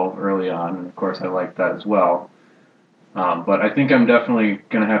 12 early on, and of course I liked that as well. But I think I'm definitely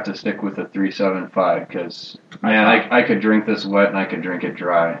going to have to stick with the 3.75 because, man, I could drink this wet and I could drink it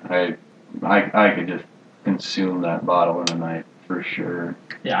dry. I could just consume that bottle in a night for sure.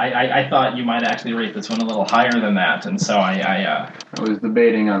 Yeah, I thought you might actually rate this one a little higher than that, and so I was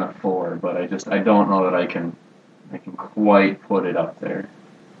debating on a 4, but I don't know that I can quite put it up there.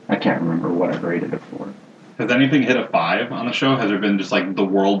 I can't remember what I rated it for. Has anything hit a 5 on the show? Has there been just like the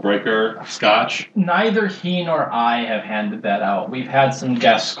world breaker scotch? Neither he nor I have handed that out. We've had some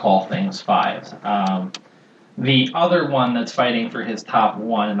guests call things 5s. The other one that's fighting for his top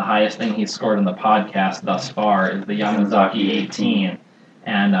 1 and the highest thing he's scored in the podcast thus far is the Yamazaki 18.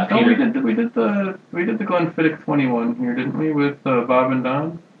 And Peter, we did the Glenfiddich 21 here, didn't we, with Bob and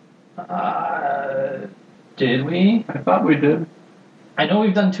Don? Did we? I thought we did. I know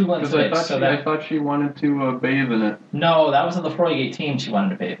we've done 2 Glenfiddichs. I thought she wanted to bathe in it. No, that was in the Froig 18 she wanted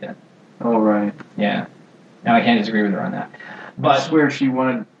to bathe in. Oh, right. Yeah. And I can't disagree with her on that. But I swear she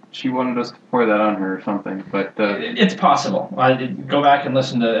wanted us to pour that on her or something, but... It's possible. Go back and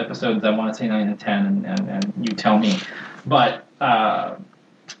listen to episodes, I want to say 9 and 10, and you tell me. But the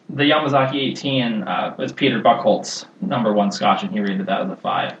Yamazaki 18 was Peter Buchholz's number 1 scotch, and he rated that as a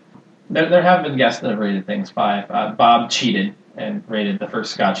 5. There have been guests that have rated things 5. Bob cheated and rated the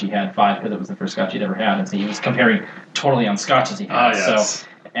first scotch he had 5 because it was the first scotch he'd ever had, and so he was comparing totally on scotches he had. Yes. So,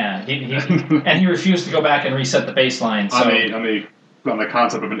 and he refused to go back and reset the baseline. So on the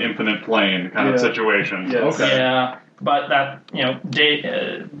concept of an infinite plane kind of situation. Yes. Okay. Yeah, but that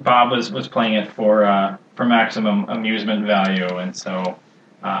Bob was playing it for maximum amusement value, and so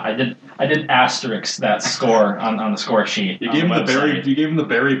I did asterisk that score on the score sheet. You gave him the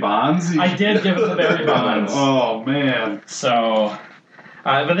Barry Bonds. I did give him the Barry Bonds. Oh man. So,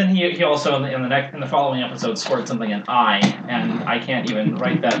 but then he also in the following episode scored something an I, and I can't even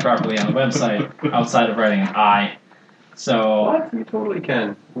write that properly on the website outside of writing an I. So what? You totally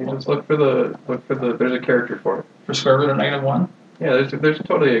can. You just look for the. There's a character for it. For square root of -1. Yeah, there's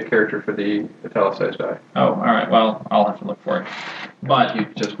totally a character for the italicized I. Oh, all right. Well, I'll have to look for it. But you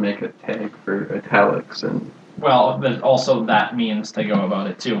just make a tag for italics and. Well, there's also that means to go about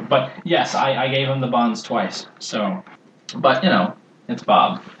it too. But yes, I gave him the bonds twice. So, but it's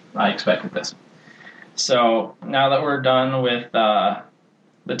Bob. I expected this. So now that we're done with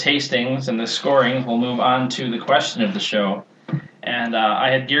the tastings and the scoring, we'll move on to the question of the show. And I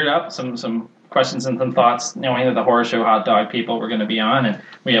had geared up some questions and some thoughts, knowing that the Horror Show Hot Dog people were going to be on, and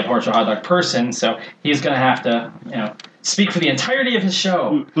we have Horror Show Hot Dog person, so he's going to have to, speak for the entirety of his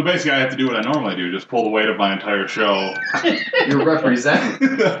show. So basically, I have to do what I normally do, just pull the weight of my entire show. You're representing.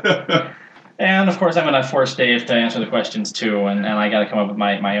 And of course, I'm going to force Dave to answer the questions too, and I got to come up with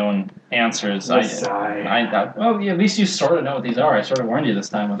my own answers. Well, at least you sort of know what these are. I sort of warned you this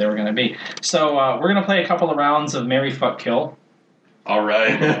time what they were going to be. So we're going to play a couple of rounds of Marry, Fuck, Kill. All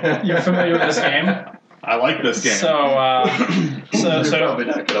right. You're familiar with this game? I like this game. So you're probably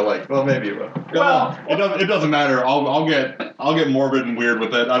not gonna like. Well, maybe you will. Well, it doesn't matter. I'll get morbid and weird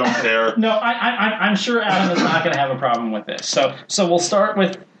with it. I don't care. No, I'm sure Adam is not going to have a problem with this. So we'll start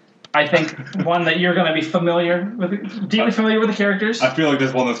with, I think, one that you're going to be familiar with, deeply familiar with the characters. I feel like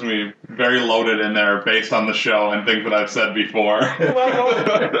this one is going to be very loaded in there based on the show and things that I've said before.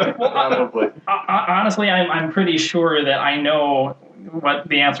 Well, Probably. Honestly, I'm pretty sure that I know what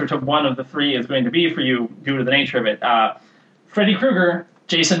the answer to one of the 3 is going to be for you due to the nature of it. Freddy Krueger,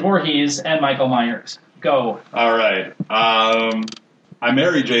 Jason Voorhees, and Michael Myers. Go. All right. I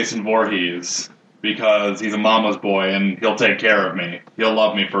marry Jason Voorhees because he's a mama's boy and he'll take care of me. He'll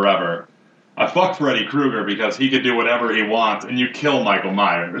love me forever. I fuck Freddy Krueger because he could do whatever he wants, and you kill Michael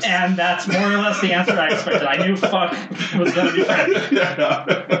Myers. And that's more or less the answer I expected. I knew fuck was going to be Freddy.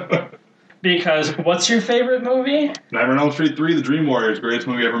 Yeah. Because what's your favorite movie? Nightmare on Elm Street 3, The Dream Warriors, greatest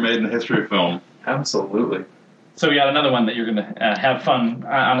movie ever made in the history of film. Absolutely. So we got another one that you're going to have fun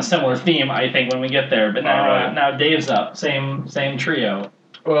on a similar theme, I think, when we get there. But now, now Dave's up. Same trio.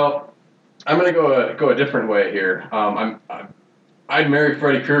 Well, I'm going to go a different way here. I'd marry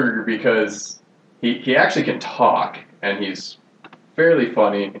Freddy Krueger because he actually can talk, and he's fairly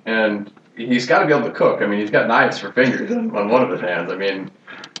funny, and he's got to be able to cook. I mean, he's got knives for fingers on one of his hands. I mean,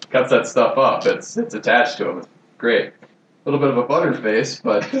 cuts that stuff up. It's attached to him. It's great. A little bit of a butterface,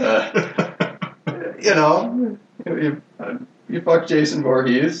 but you fuck Jason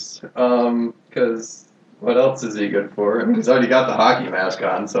Voorhees because what else is he good for? I mean, he's already got the hockey mask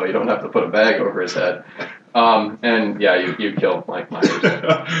on, so you don't have to put a bag over his head. And yeah, you kill Mike Myers.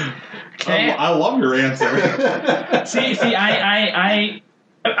 Okay. I love your answer. see, I'm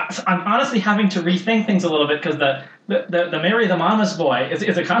honestly having to rethink things a little bit because the Marry the Mama's Boy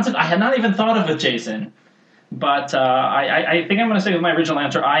is a concept I had not even thought of with Jason. But I think I'm going to stay with my original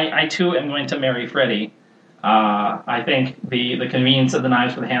answer. I too am going to marry Freddy. I think the convenience of the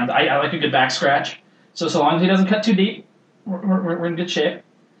knives for the hands. I like a good back scratch. So long as he doesn't cut too deep, we're in good shape.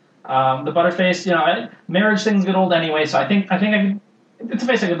 The Butterface, marriage things get old anyway, so I think it's a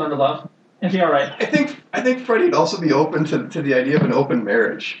face I could learn to love. It'd be all right. I think Freddie'd also be open to the idea of an open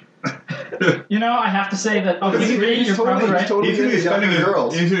marriage. I have to say that of the three, you're probably right. He's going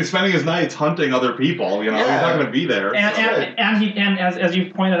to be spending his nights hunting other people. He's not going to be there. And as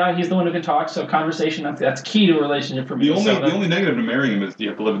you pointed out, he's the one who can talk. So conversation, that's key to a relationship for me. The only negative to marrying him is you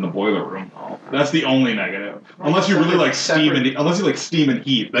have to live in the boiler room. Oh, that's the only negative. Unless you really like steam and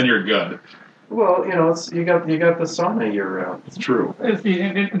heat, then you're good. Well, you got the sauna year round. It's true.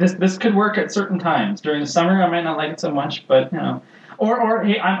 This could work at certain times. During the summer, I might not like it so much, but Or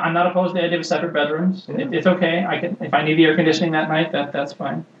hey, I'm not opposed to the idea of separate bedrooms. Yeah. It's okay. If I need the air conditioning that night, that's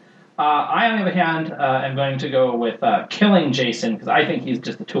fine. I, on the other hand, am going to go with killing Jason because I think he's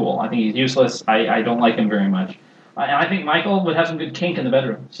just a tool. I think he's useless. I don't like him very much. And I think Michael would have some good kink in the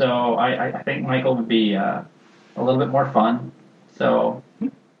bedroom. So I think Michael would be a little bit more fun. So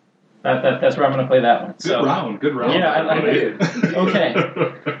that's where I'm going to play that one. Good round. Yeah, I like it. Okay.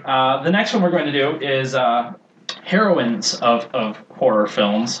 The next one we're going to do is heroines of horror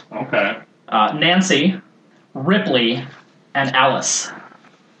films. Okay. Nancy, Ripley, and Alice.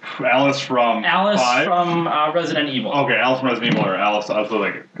 Alice from Resident Evil. Okay, Alice from Resident Evil or Alice. I was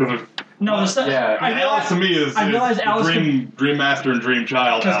like, because Alice to me is Dream Master and Dream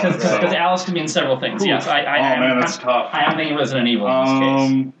Child. Because Alice can be in several things. Ooh. Yes, that's tough. I am thinking Resident Evil in this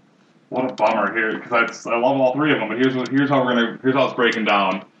case. What a bummer here because I love all three of them. But here's how it's breaking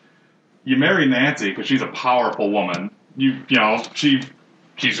down. You marry Nancy because she's a powerful woman.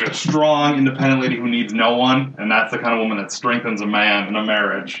 She's a strong, independent lady who needs no one, and that's the kind of woman that strengthens a man in a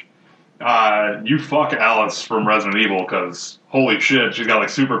marriage. You fuck Alice from Resident Evil because holy shit, she's got like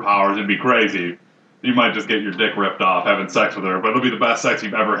superpowers. It'd be crazy. You might just get your dick ripped off having sex with her, but it'll be the best sex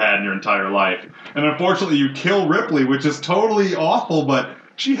you've ever had in your entire life. And unfortunately, you kill Ripley, which is totally awful, but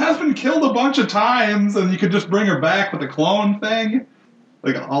she has been killed a bunch of times, and you could just bring her back with a clone thing.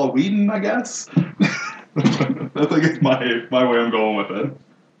 Like Halloween, I guess. That's like my way I'm going with it.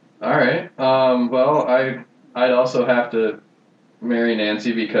 All right. Well, I'd also have to marry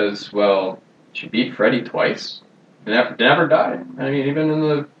Nancy because, well, she beat Freddy twice. Never died. I mean,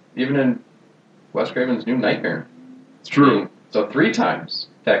 even in Wes Craven's New Nightmare. It's true. So 3 times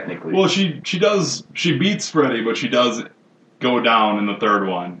technically. Well, she beats Freddy, but she does go down in the third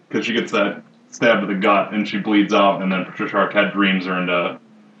one because she gets that stabbed to the gut and she bleeds out, and then Patricia Arquette dreams her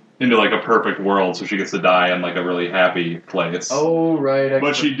into like a perfect world, so she gets to die in like a really happy place. Oh right,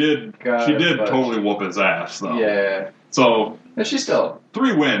 but she did totally whoop his ass though. Yeah. So and she's still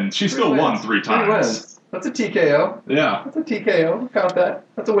 3 wins. She still won 3 times. 3 wins. That's a TKO. Yeah. That's a TKO. Count that.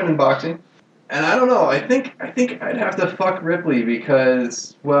 That's a win in boxing. And I don't know. I think I'd have to fuck Ripley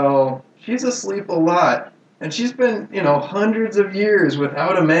because, well, she's asleep a lot, and she's been hundreds of years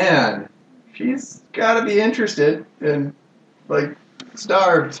without a man. She's got to be interested and like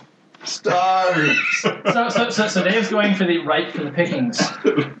starved. So Dave's going for the pickings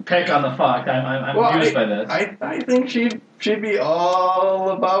pick on the fuck. I'm amused by this. I think she'd be all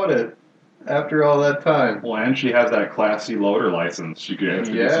about it after all that time. Well, and she has that Class C loader license. She could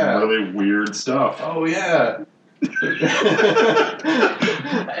do some really weird stuff. Oh yeah.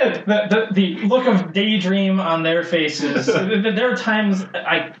 The look of daydream on their faces. There are times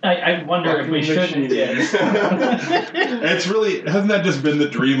I wonder if we shouldn't. It's really, hasn't that just been the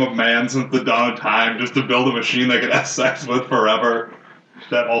dream of man since the dawn of time, just to build a machine they could have sex with forever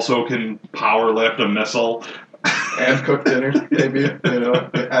that also can power lift a missile and cook dinner, maybe add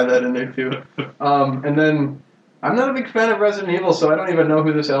that in there too. And then I'm not a big fan of Resident Evil, so I don't even know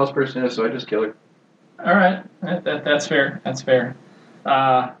who this Alice person is, so I just kill her. All right, that's fair. That's fair.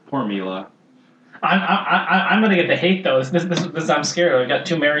 Poor Mila. I'm gonna get the hate though. This I'm scared. I've got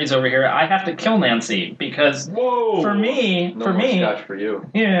 2 Marys over here. I have to kill Nancy because for me, scotch for you.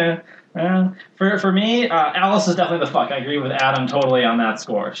 Yeah. For me, Alice is definitely the fuck. I agree with Adam totally on that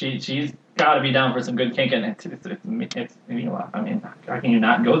score. She's got to be down for some good kinking. It's Mila. I mean, how can you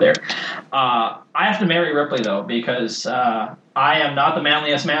not go there? I have to marry Ripley though because I am not the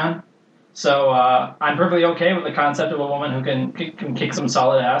manliest man. So I'm perfectly okay with the concept of a woman who can kick some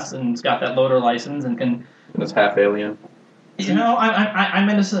solid ass and's got that loader license and can. That's half alien. I'm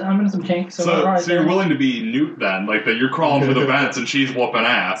into some kink. So you're willing to be Newt then, like that? You're crawling through the vents and she's whooping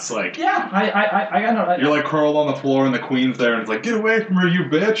ass, like. Yeah, I got no. You're like curled on the floor and the queen's there and it's like, get away from her, you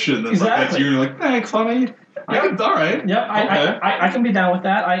bitch! And then that's you and you're like, thanks, honey. Yep. All right. Yep. I can be down with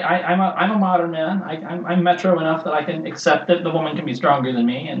that. I'm a modern man. I'm metro enough that I can accept that the woman can be stronger than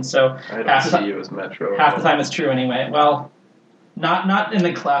me, and so I don't see you as metro. Half the time it's true anyway. Well, Not in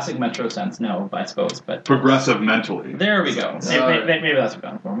the classic Metro sense, no, I suppose, but Progressive mentally. there we go. Maybe that's what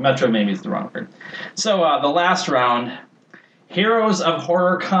I'm going for. Metro maybe is the wrong word. So the last round, heroes of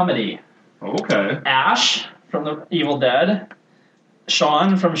horror comedy. Okay. Ash from the Evil Dead,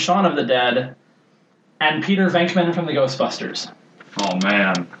 Shaun from Shaun of the Dead, and Peter Venkman from the Ghostbusters. Oh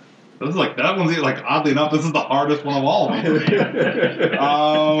man, this is like that one's like oddly enough, this is the hardest one of all of them for me.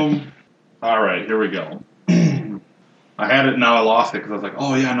 All right, here we go. I had it, now I lost it because I was like,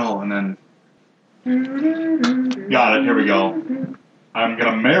 oh yeah, no, and then got it. Here we go. I'm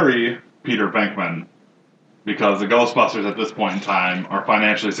gonna marry Peter Venkman because the Ghostbusters at this point in time are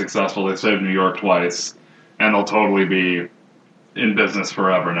financially successful. They saved New York twice, and they'll totally be in business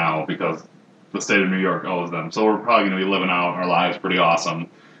forever now because the state of New York owes them. So we're probably going to be living out our lives pretty awesome.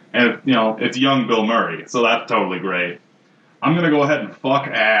 And, it's young Bill Murray, so that's totally great. I'm going to go ahead and fuck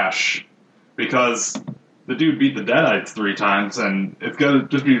Ash because the dude beat the Deadites 3 times, and it's going to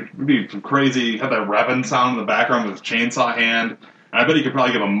just be some crazy, have that revving sound in the background with his chainsaw hand. And I bet he could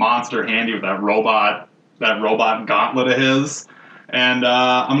probably give a monster handy with that robot gauntlet of his. And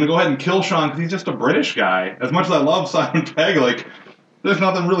I'm going to go ahead and kill Shaun because he's just a British guy. As much as I love Simon Pegg, like, there's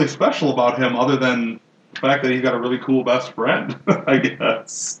nothing really special about him other than the fact that he's got a really cool best friend, I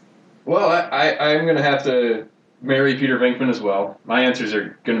guess. Well, I'm going to have to marry Peter Venkman as well. My answers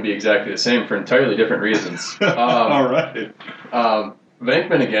are going to be exactly the same for entirely different reasons. All right.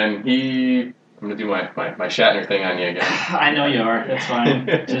 Venkman, again, I'm going to do my Shatner thing on you again. I know you are. That's fine.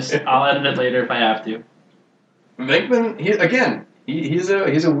 I'll edit it later if I have to. Venkman,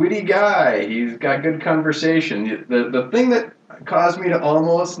 he's a witty guy. He's got good conversation. The thing that caused me to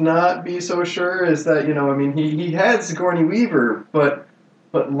almost not be so sure is that, he had Sigourney Weaver, but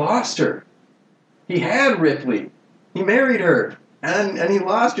lost her. He had Ripley. He married her, and he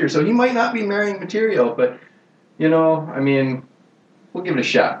lost her. So he might not be marrying material, but, we'll give it a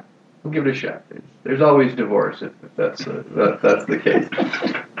shot. We'll give it a shot. There's always divorce if that's the case.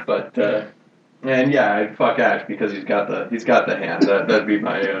 But and yeah, I'd fuck Ash because he's got the hand. That'd be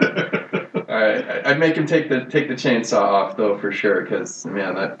my. I'd make him take the chainsaw off though for sure because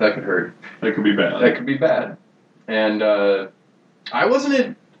man that could hurt. That could be bad. That could be bad. And I'm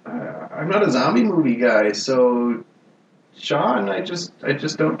not a zombie movie guy, so Shaun, I just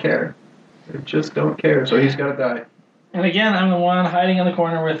don't care. I just don't care. So he's got to die. And again, I'm the one hiding in the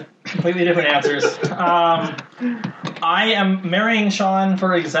corner with completely different answers. I am marrying Shaun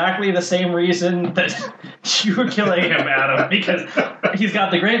for exactly the same reason that you were killing him, Adam, because he's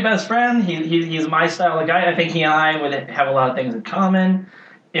got the great best friend. He's my style of guy. I think he and I would have a lot of things in common.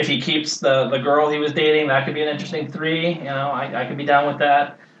 If he keeps the girl he was dating, that could be an interesting 3. I could be down with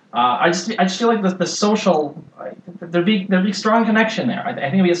that. I just feel like the social there'd be strong connection there. I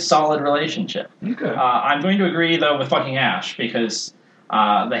think it'd be a solid relationship. Okay. I'm going to agree though with fucking Ash because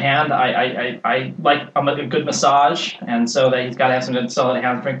the hand I like a good massage, and so that he's got to have some good solid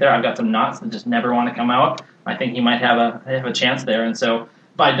hand strength there. I've got some knots that just never want to come out. I think he might have a chance there, and so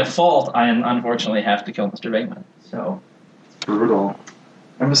by default I unfortunately have to kill Mr. Venkman. So brutal.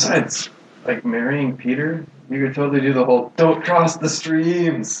 And besides, like marrying Peter, you could totally do the whole "don't cross the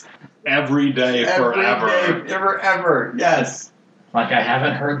streams" every day, forever. Every day, ever. Yes. Like I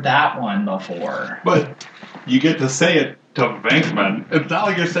haven't heard that one before. But you get to say it to Venkman. It's not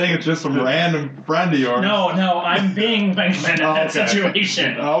like you're saying it's just some random friend of yours. No, I'm being Venkman in that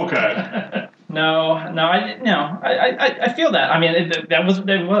situation. Okay. I feel that. I mean,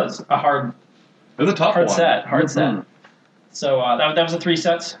 it was a hard. It was a tough hard one. set. So that was the 3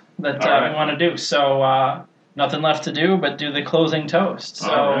 sets that we want to do. So nothing left to do but do the closing toast.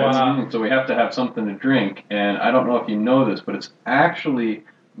 So so we have to have something to drink, and I don't know if you know this, but it's actually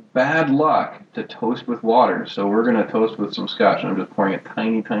bad luck to toast with water. So we're going to toast with some scotch, and I'm just pouring a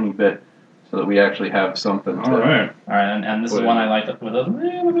tiny, tiny bit so that we actually have something. All right, and this is one I like with a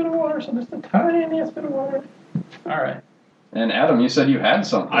little bit of water. So just a tiniest bit of water. All right. And Adam, you said you had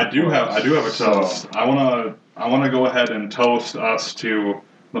something. I do have a toast. I want to go ahead and toast us to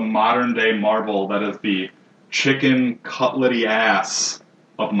the modern day marvel that is the chicken cutlet-y ass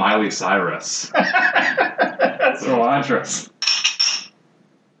of Miley Cyrus. Cilantro.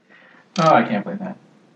 Oh, I can't believe that.